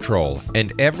 Space Patrol,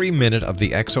 and every minute of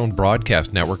the X-Zone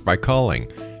Broadcast Network by calling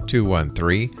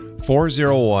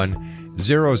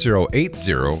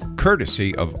 213-401-0080,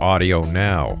 courtesy of Audio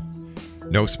Now.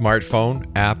 No smartphone,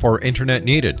 app, or internet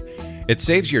needed. It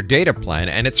saves your data plan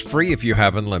and it's free if you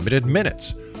have unlimited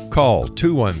minutes. Call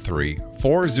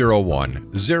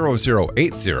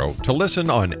 213-401-0080 to listen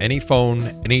on any phone,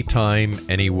 anytime,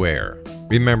 anywhere.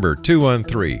 Remember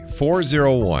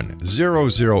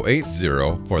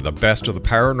 213-401-0080 for the best of the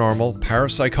paranormal,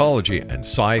 parapsychology, and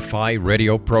sci-fi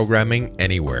radio programming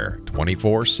anywhere,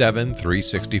 24/7,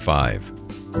 365.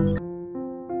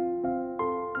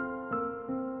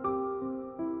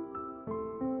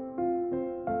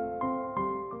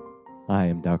 I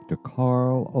am Dr.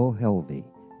 Carl O'Helvey,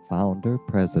 founder,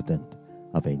 president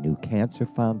of a new cancer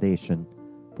foundation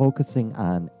focusing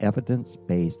on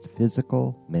evidence-based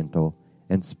physical, mental,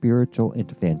 and spiritual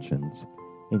interventions,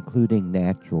 including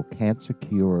natural cancer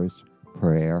cures,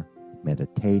 prayer,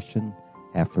 meditation,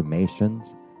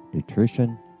 affirmations,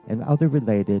 nutrition, and other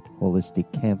related holistic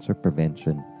cancer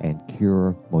prevention and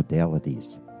cure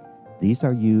modalities. These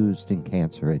are used in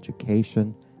cancer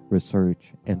education,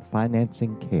 research, and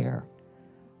financing care.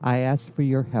 I ask for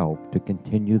your help to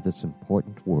continue this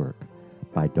important work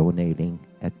by donating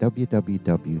at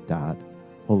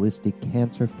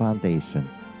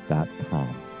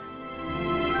www.holisticcancerfoundation.com.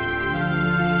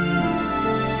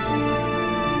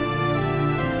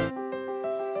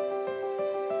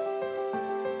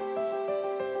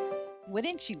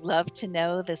 Wouldn't you love to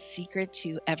know the secret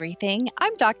to everything?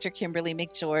 I'm Dr. Kimberly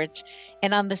McGeorge,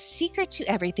 and on The Secret to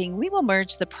Everything, we will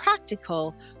merge the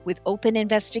practical with open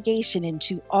investigation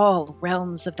into all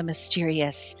realms of the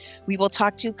mysterious. We will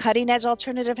talk to cutting-edge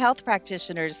alternative health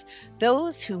practitioners,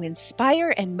 those who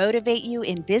inspire and motivate you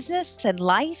in business and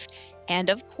life, and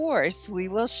of course, we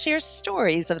will share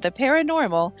stories of the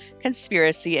paranormal,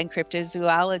 conspiracy, and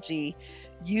cryptozoology.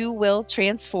 You will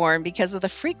transform because of the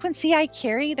frequency I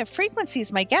carry, the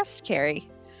frequencies my guests carry.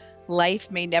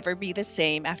 Life may never be the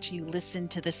same after you listen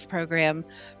to this program,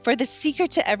 for the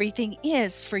secret to everything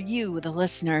is for you, the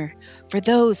listener, for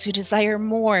those who desire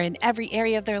more in every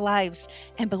area of their lives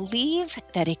and believe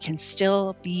that it can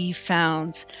still be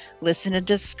found. Listen and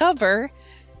discover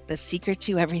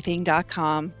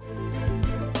thesecrettoeverything.com.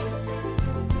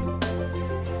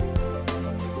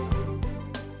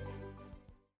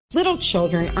 Little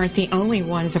children aren't the only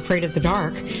ones afraid of the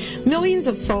dark. Millions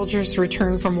of soldiers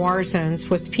return from war zones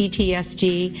with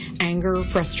PTSD, anger,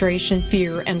 frustration,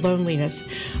 fear, and loneliness,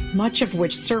 much of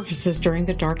which surfaces during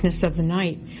the darkness of the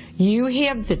night. You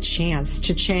have the chance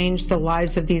to change the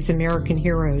lives of these American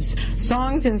heroes.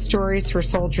 Songs and Stories for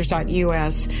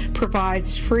Soldiers.us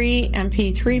provides free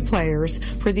MP3 players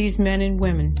for these men and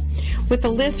women. With a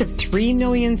list of 3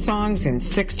 million songs in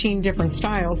 16 different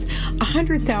styles,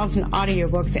 100,000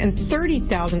 audiobooks, and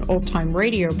 30,000 old-time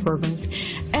radio programs,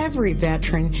 every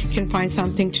veteran can find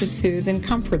something to soothe and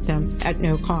comfort them at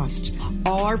no cost.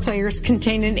 All our players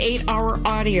contain an 8-hour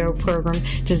audio program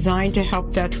designed to help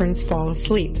veterans fall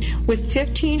asleep. With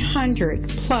 1,500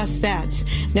 plus vets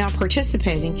now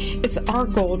participating, it's our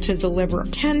goal to deliver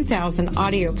 10,000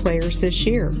 audio players this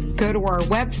year. Go to our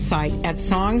website at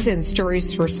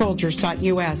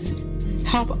songsandstoriesforsoldiers.us.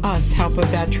 Help us help a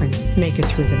veteran make it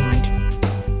through the night.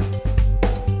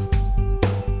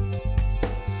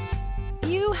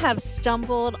 Have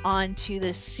stumbled onto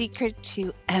The Secret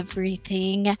to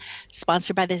Everything,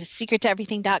 sponsored by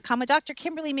thesecrettoeverything.com with Dr.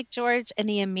 Kimberly McGeorge and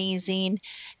the amazing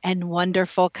and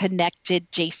wonderful connected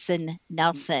Jason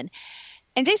Nelson.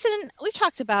 And Jason, we've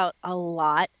talked about a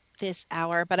lot this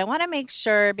hour, but I want to make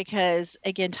sure, because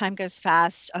again, time goes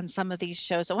fast on some of these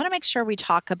shows, I want to make sure we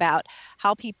talk about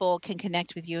how people can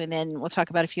connect with you, and then we'll talk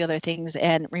about a few other things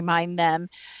and remind them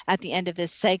at the end of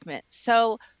this segment.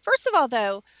 So first of all,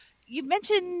 though, you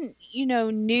mentioned,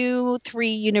 New 3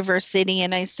 University,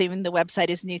 and I assume the website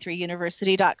is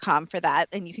new3university.com for that.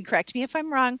 And you can correct me if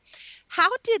I'm wrong. How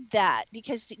did that?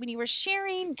 Because when you were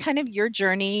sharing kind of your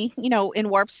journey, in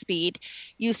Warp Speed,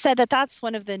 you said that that's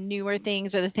one of the newer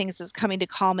things or the things that's coming to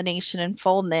culmination and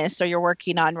fullness or you're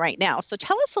working on right now. So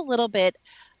tell us a little bit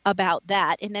about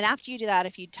that. And then after you do that,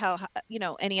 if you tell,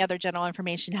 any other general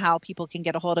information, how people can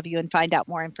get a hold of you and find out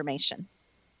more information.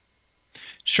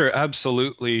 Sure,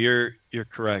 absolutely. You're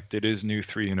correct. It is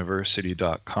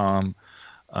new3university.com.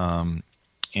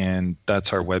 And that's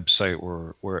our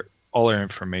website where all our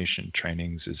information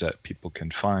trainings is that people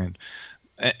can find.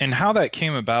 And how that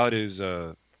came about is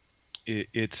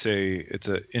it's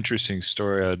an interesting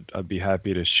story. I'd be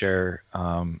happy to share.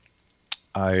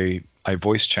 I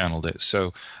voice channeled it.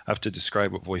 So I have to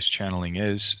describe what voice channeling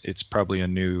is. It's probably a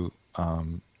new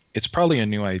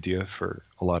idea for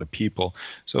a lot of people.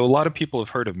 So a lot of people have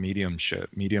heard of mediumship,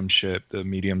 the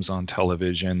mediums on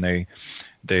television.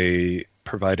 They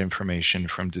provide information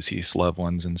from deceased loved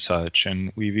ones and such.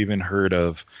 And we've even heard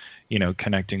of,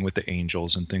 connecting with the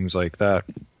angels and things like that.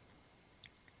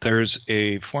 There's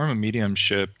a form of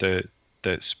mediumship that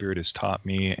Spirit has taught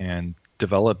me and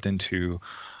developed into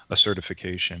a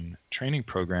certification training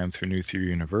program through New 3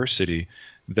 University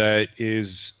that is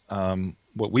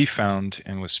what we found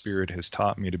and what Spirit has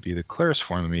taught me to be the clearest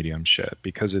form of mediumship,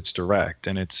 because it's direct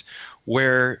and it's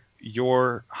where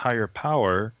your higher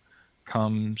power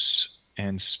comes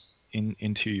and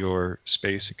into your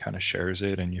space. It kind of shares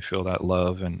it, and you feel that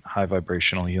love and high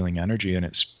vibrational healing energy,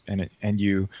 and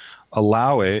you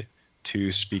allow it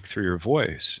to speak through your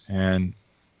voice. And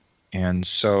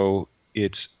so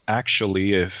it's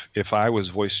actually, if I was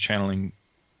voice channeling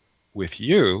with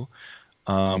you,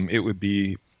 it would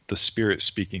be the Spirit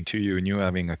speaking to you and you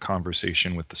having a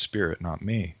conversation with the Spirit, not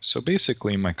me. So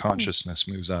basically my consciousness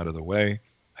moves out of the way.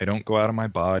 I don't go out of my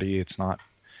body. It's not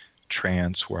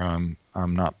trance where I'm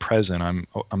not present.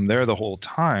 I'm there the whole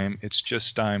time. It's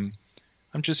just I'm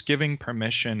just giving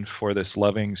permission for this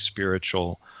loving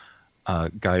spiritual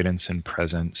guidance and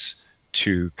presence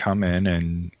to come in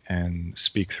and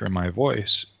speak through my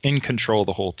voice, in control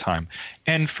the whole time.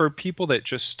 And for people that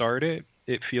just start it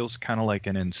feels kind of like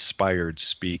an inspired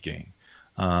speaking.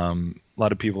 A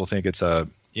lot of people think it's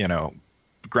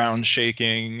ground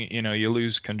shaking, you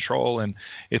lose control, and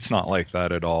it's not like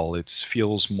that at all. It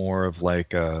feels more of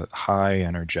like a high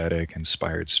energetic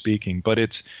inspired speaking, but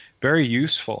it's very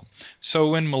useful. So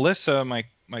when Melissa, my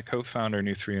co-founder,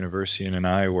 New 3 University, and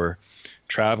I were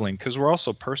traveling, because we're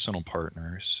also personal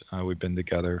partners, we've been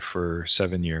together for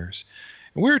 7 years,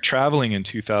 and we were traveling in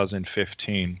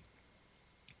 2015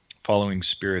 following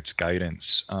Spirit's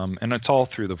guidance, and it's all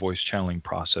through the voice channeling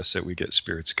process that we get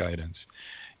Spirit's guidance.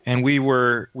 And we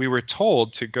were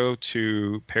told to go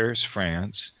to Paris,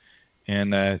 France,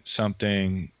 and that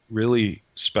something really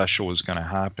special was going to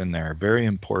happen there, very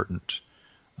important.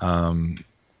 And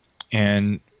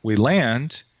we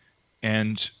land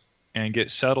and get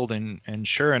settled, and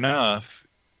sure enough,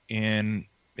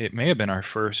 it may have been our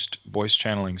first voice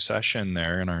channeling session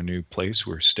there in our new place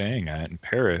we're staying at in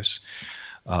Paris.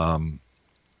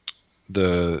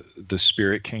 The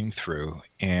Spirit came through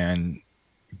and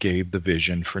gave the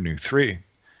vision for New 3,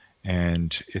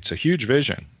 and it's a huge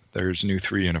vision. There's New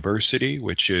 3 University,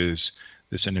 which is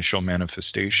this initial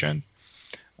manifestation.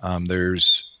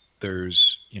 There's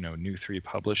New 3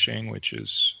 Publishing, which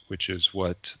is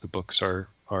what the books are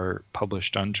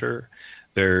published under.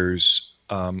 There's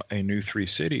a New 3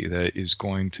 City that is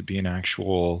going to be an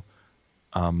actual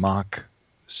mock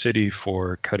city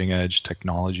for cutting edge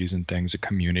technologies and things, a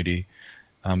community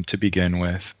to begin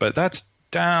with. But that's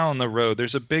down the road.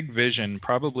 There's a big vision,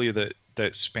 probably that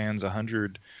spans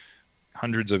hundreds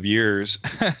of years,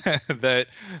 that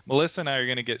Melissa and I are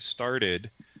going to get started,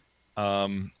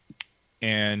 and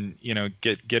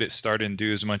get it started and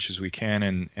do as much as we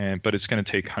can, but it's going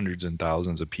to take hundreds and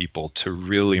thousands of people to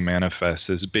really manifest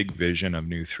this big vision of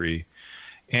New 3,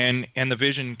 and the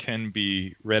vision can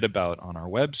be read about on our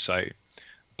website.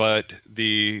 But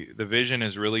the vision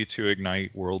is really to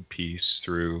ignite world peace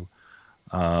through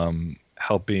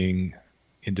helping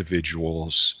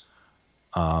individuals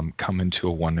come into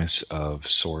a oneness of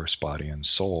source, body, and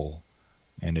soul,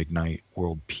 and ignite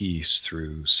world peace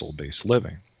through soul-based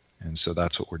living. And so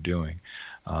that's what we're doing.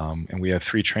 And we have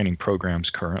 3 training programs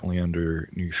currently under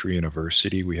New 3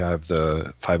 University. We have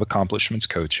the 5 accomplishments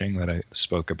coaching that I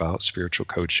spoke about, spiritual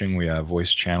coaching. We have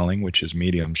voice channeling, which is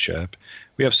mediumship.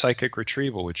 We have psychic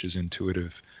retrieval, which is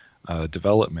intuitive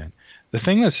development. The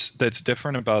thing that's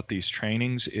different about these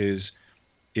trainings is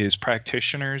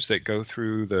practitioners that go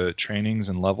through the trainings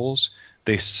and levels,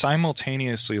 they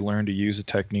simultaneously learn to use the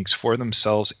techniques for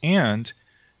themselves, and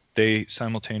they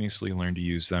simultaneously learn to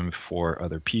use them for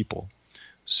other people.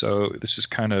 So this is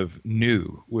kind of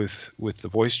new with the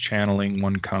voice channeling.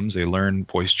 One comes, they learn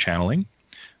voice channeling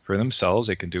for themselves.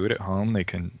 They can do it at home. They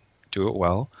can do it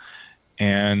well.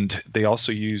 And they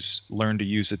also learn to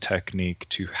use a technique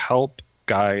to help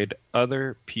guide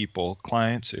other people,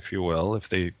 clients, if you will, if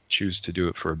they choose to do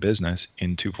it for a business,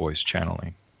 into voice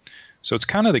channeling. So it's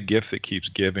kind of the gift that keeps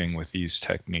giving with these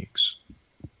techniques.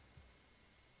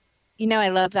 You know, I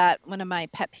love that. One of my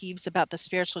pet peeves about the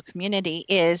spiritual community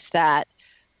is that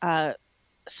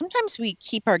sometimes we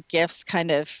keep our gifts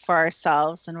kind of for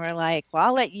ourselves, and we're like, well,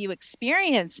 I'll let you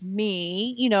experience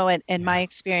me, and my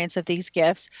experience of these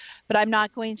gifts, but I'm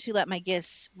not going to let my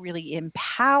gifts really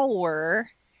empower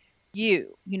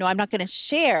you. I'm not going to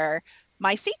share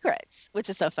my secrets, which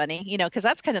is so funny, because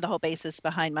that's kind of the whole basis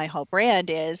behind my whole brand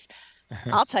is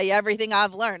I'll tell you everything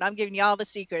I've learned. I'm giving you all the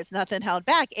secrets, nothing held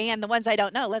back. And the ones I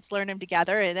don't know, let's learn them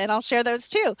together, and then I'll share those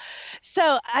too.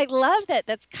 So I love that.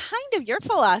 That's kind of your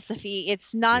philosophy.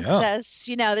 It's not just,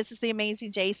 this is the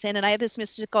amazing Jason, and I have this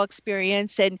mystical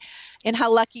experience, and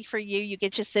how lucky for you, you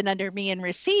get to sit under me and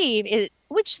receive it,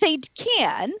 which they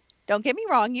can. Don't get me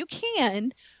wrong, you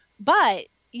can. But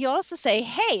you also say,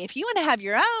 hey, if you want to have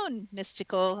your own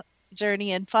mystical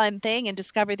journey and fun thing and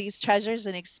discover these treasures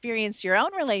and experience your own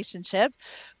relationship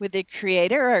with the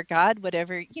creator or God,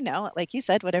 whatever, like you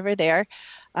said, whatever their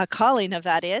calling of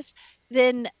that is,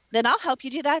 then I'll help you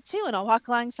do that too. And I'll walk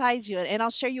alongside you, and I'll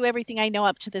share you everything I know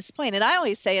up to this point. And I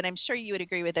always say, and I'm sure you would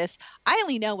agree with this, I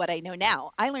only know what I know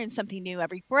now. I learn something new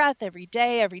every breath, every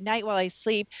day, every night while I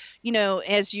sleep,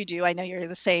 as you do. I know you're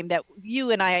the same, that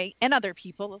you and I and other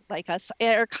people like us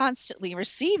are constantly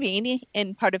receiving.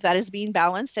 And part of that is being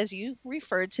balanced, as you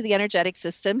referred to the energetic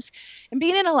systems, and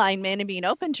being in alignment and being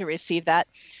open to receive that.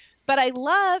 But I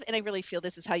love, and I really feel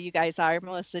this is how you guys are,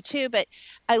 Melissa, too, but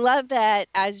I love that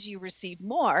as you receive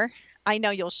more, I know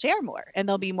you'll share more, and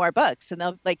there'll be more books, and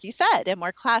like you said, and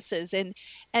more classes. And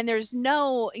there's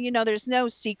no, there's no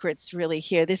secrets really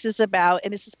here. This is about,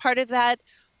 and this is part of that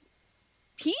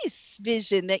peace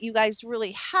vision that you guys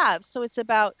really have. So it's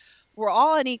about, we're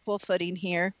all on equal footing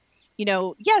here.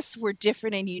 Yes, we're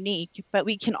different and unique, but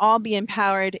we can all be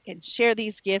empowered and share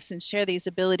these gifts and share these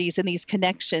abilities and these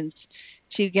connections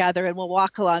together, and we'll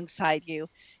walk alongside you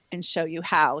and show you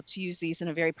how to use these in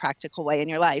a very practical way in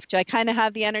your life. Do I kind of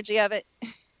have the energy of it?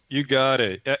 You got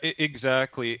it.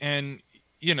 Exactly. And,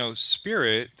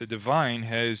 spirit, the divine,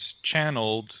 has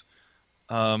channeled,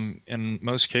 in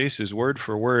most cases, word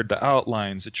for word, the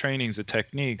outlines, the trainings, the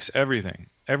techniques, everything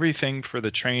for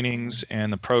the trainings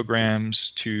and the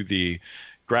programs, to the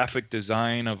graphic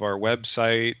design of our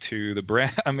website, to the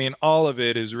brand. I mean, all of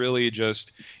it is really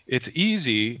just, it's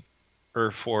easy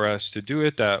for us to do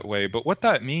it that way. But what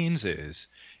that means is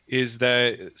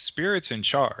that Spirit's in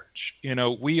charge.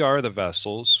 We are the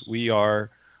vessels. We are,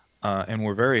 and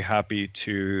we're very happy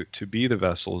to be the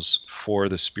vessels for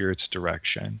the Spirit's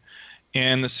direction.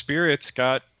 And the Spirit's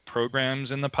got programs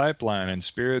in the pipeline, and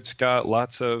Spirit's got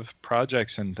lots of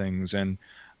projects and things, and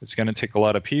it's going to take a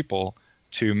lot of people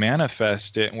to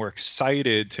manifest it, and we're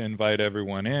excited to invite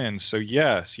everyone in. So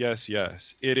yes,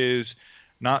 it is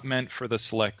not meant for the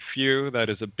select few. That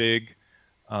is a big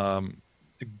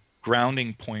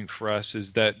grounding point for us, is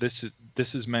that this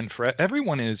is meant for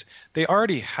everyone. They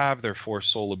already have their four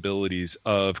soul abilities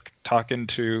of talking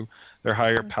to their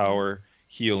higher power,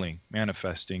 healing,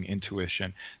 manifesting,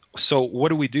 intuition. So what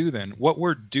do we do then? What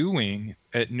we're doing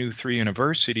at New 3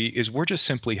 University is we're just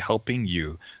simply helping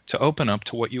you to open up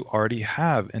to what you already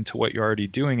have and to what you're already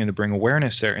doing, and to bring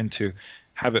awareness there, and to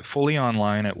have it fully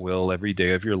online at will every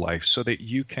day of your life, so that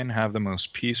you can have the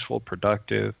most peaceful,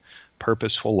 productive,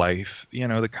 purposeful life,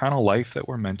 the kind of life that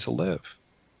we're meant to live.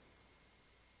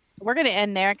 We're going to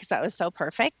end there because that was so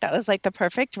perfect. That was like the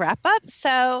perfect wrap up.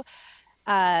 So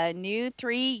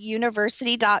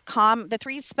new3university.com. The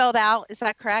 3 spelled out. Is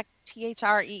that correct?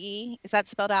 THREE. Is that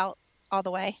spelled out all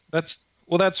the way? That's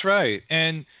right.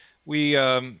 And we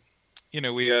have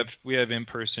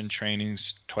in-person trainings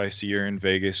twice a year in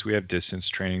Vegas. We have distance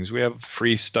trainings. We have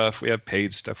free stuff. We have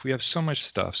paid stuff. We have so much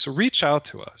stuff. So reach out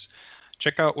to us.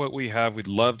 Check out what we have. We'd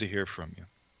love to hear from you.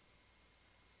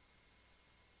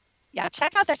 Yeah,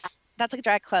 check out their stuff. That's a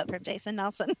direct quote from Jason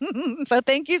Nelson. So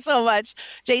thank you so much,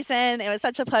 Jason. It was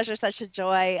such a pleasure, such a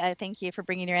joy. Thank you for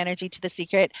bringing your energy to The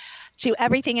Secret, to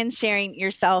everything, and sharing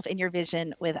yourself and your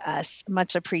vision with us.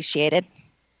 Much appreciated.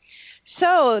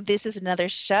 So this is another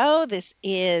show. This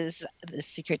is The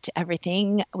Secret to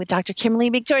Everything with Dr. Kimberly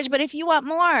McGeorge. But if you want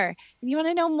more, if you want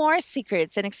to know more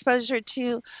secrets and exposure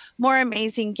to more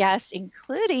amazing guests,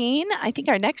 including, I think,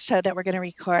 our next show that we're going to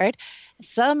record,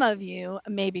 some of you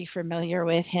may be familiar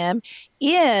with him,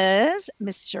 is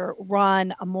Mr.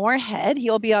 Ron Moorhead.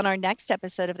 He'll be on our next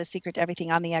episode of The Secret to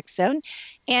Everything on the X Zone.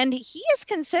 And he is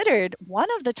considered one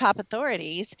of the top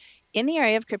authorities in the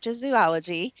area of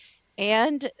cryptozoology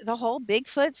and the whole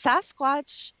Bigfoot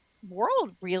Sasquatch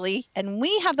world, really. And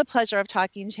we have the pleasure of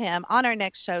talking to him on our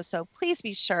next show. So please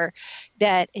be sure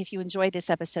that if you enjoyed this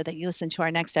episode, that you listen to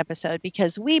our next episode,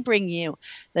 because we bring you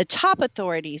the top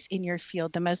authorities in your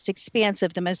field, the most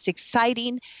expansive, the most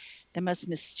exciting, the most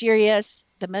mysterious,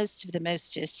 the most of the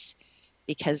mostest,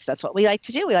 because that's what we like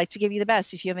to do. We like to give you the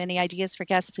best. If you have any ideas for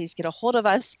guests, please get a hold of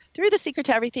us through the Secret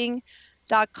to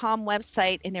Everything.com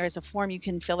website, and there is a form you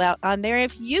can fill out on there.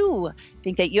 If you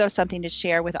think that you have something to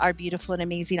share with our beautiful and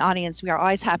amazing audience, we are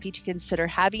always happy to consider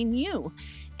having you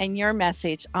and your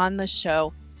message on the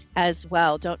show as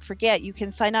well. Don't forget, you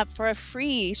can sign up for a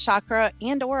free chakra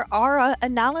and or aura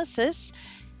analysis.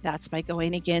 That's by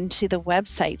going again to the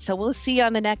website. So we'll see you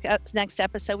on the next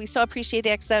episode. We so appreciate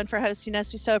the X Zone for hosting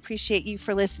us. We so appreciate you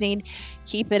for listening.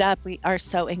 Keep it up. We are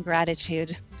so in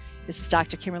gratitude. This is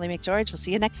Dr. Kimberly McGeorge. We'll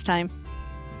see you next time.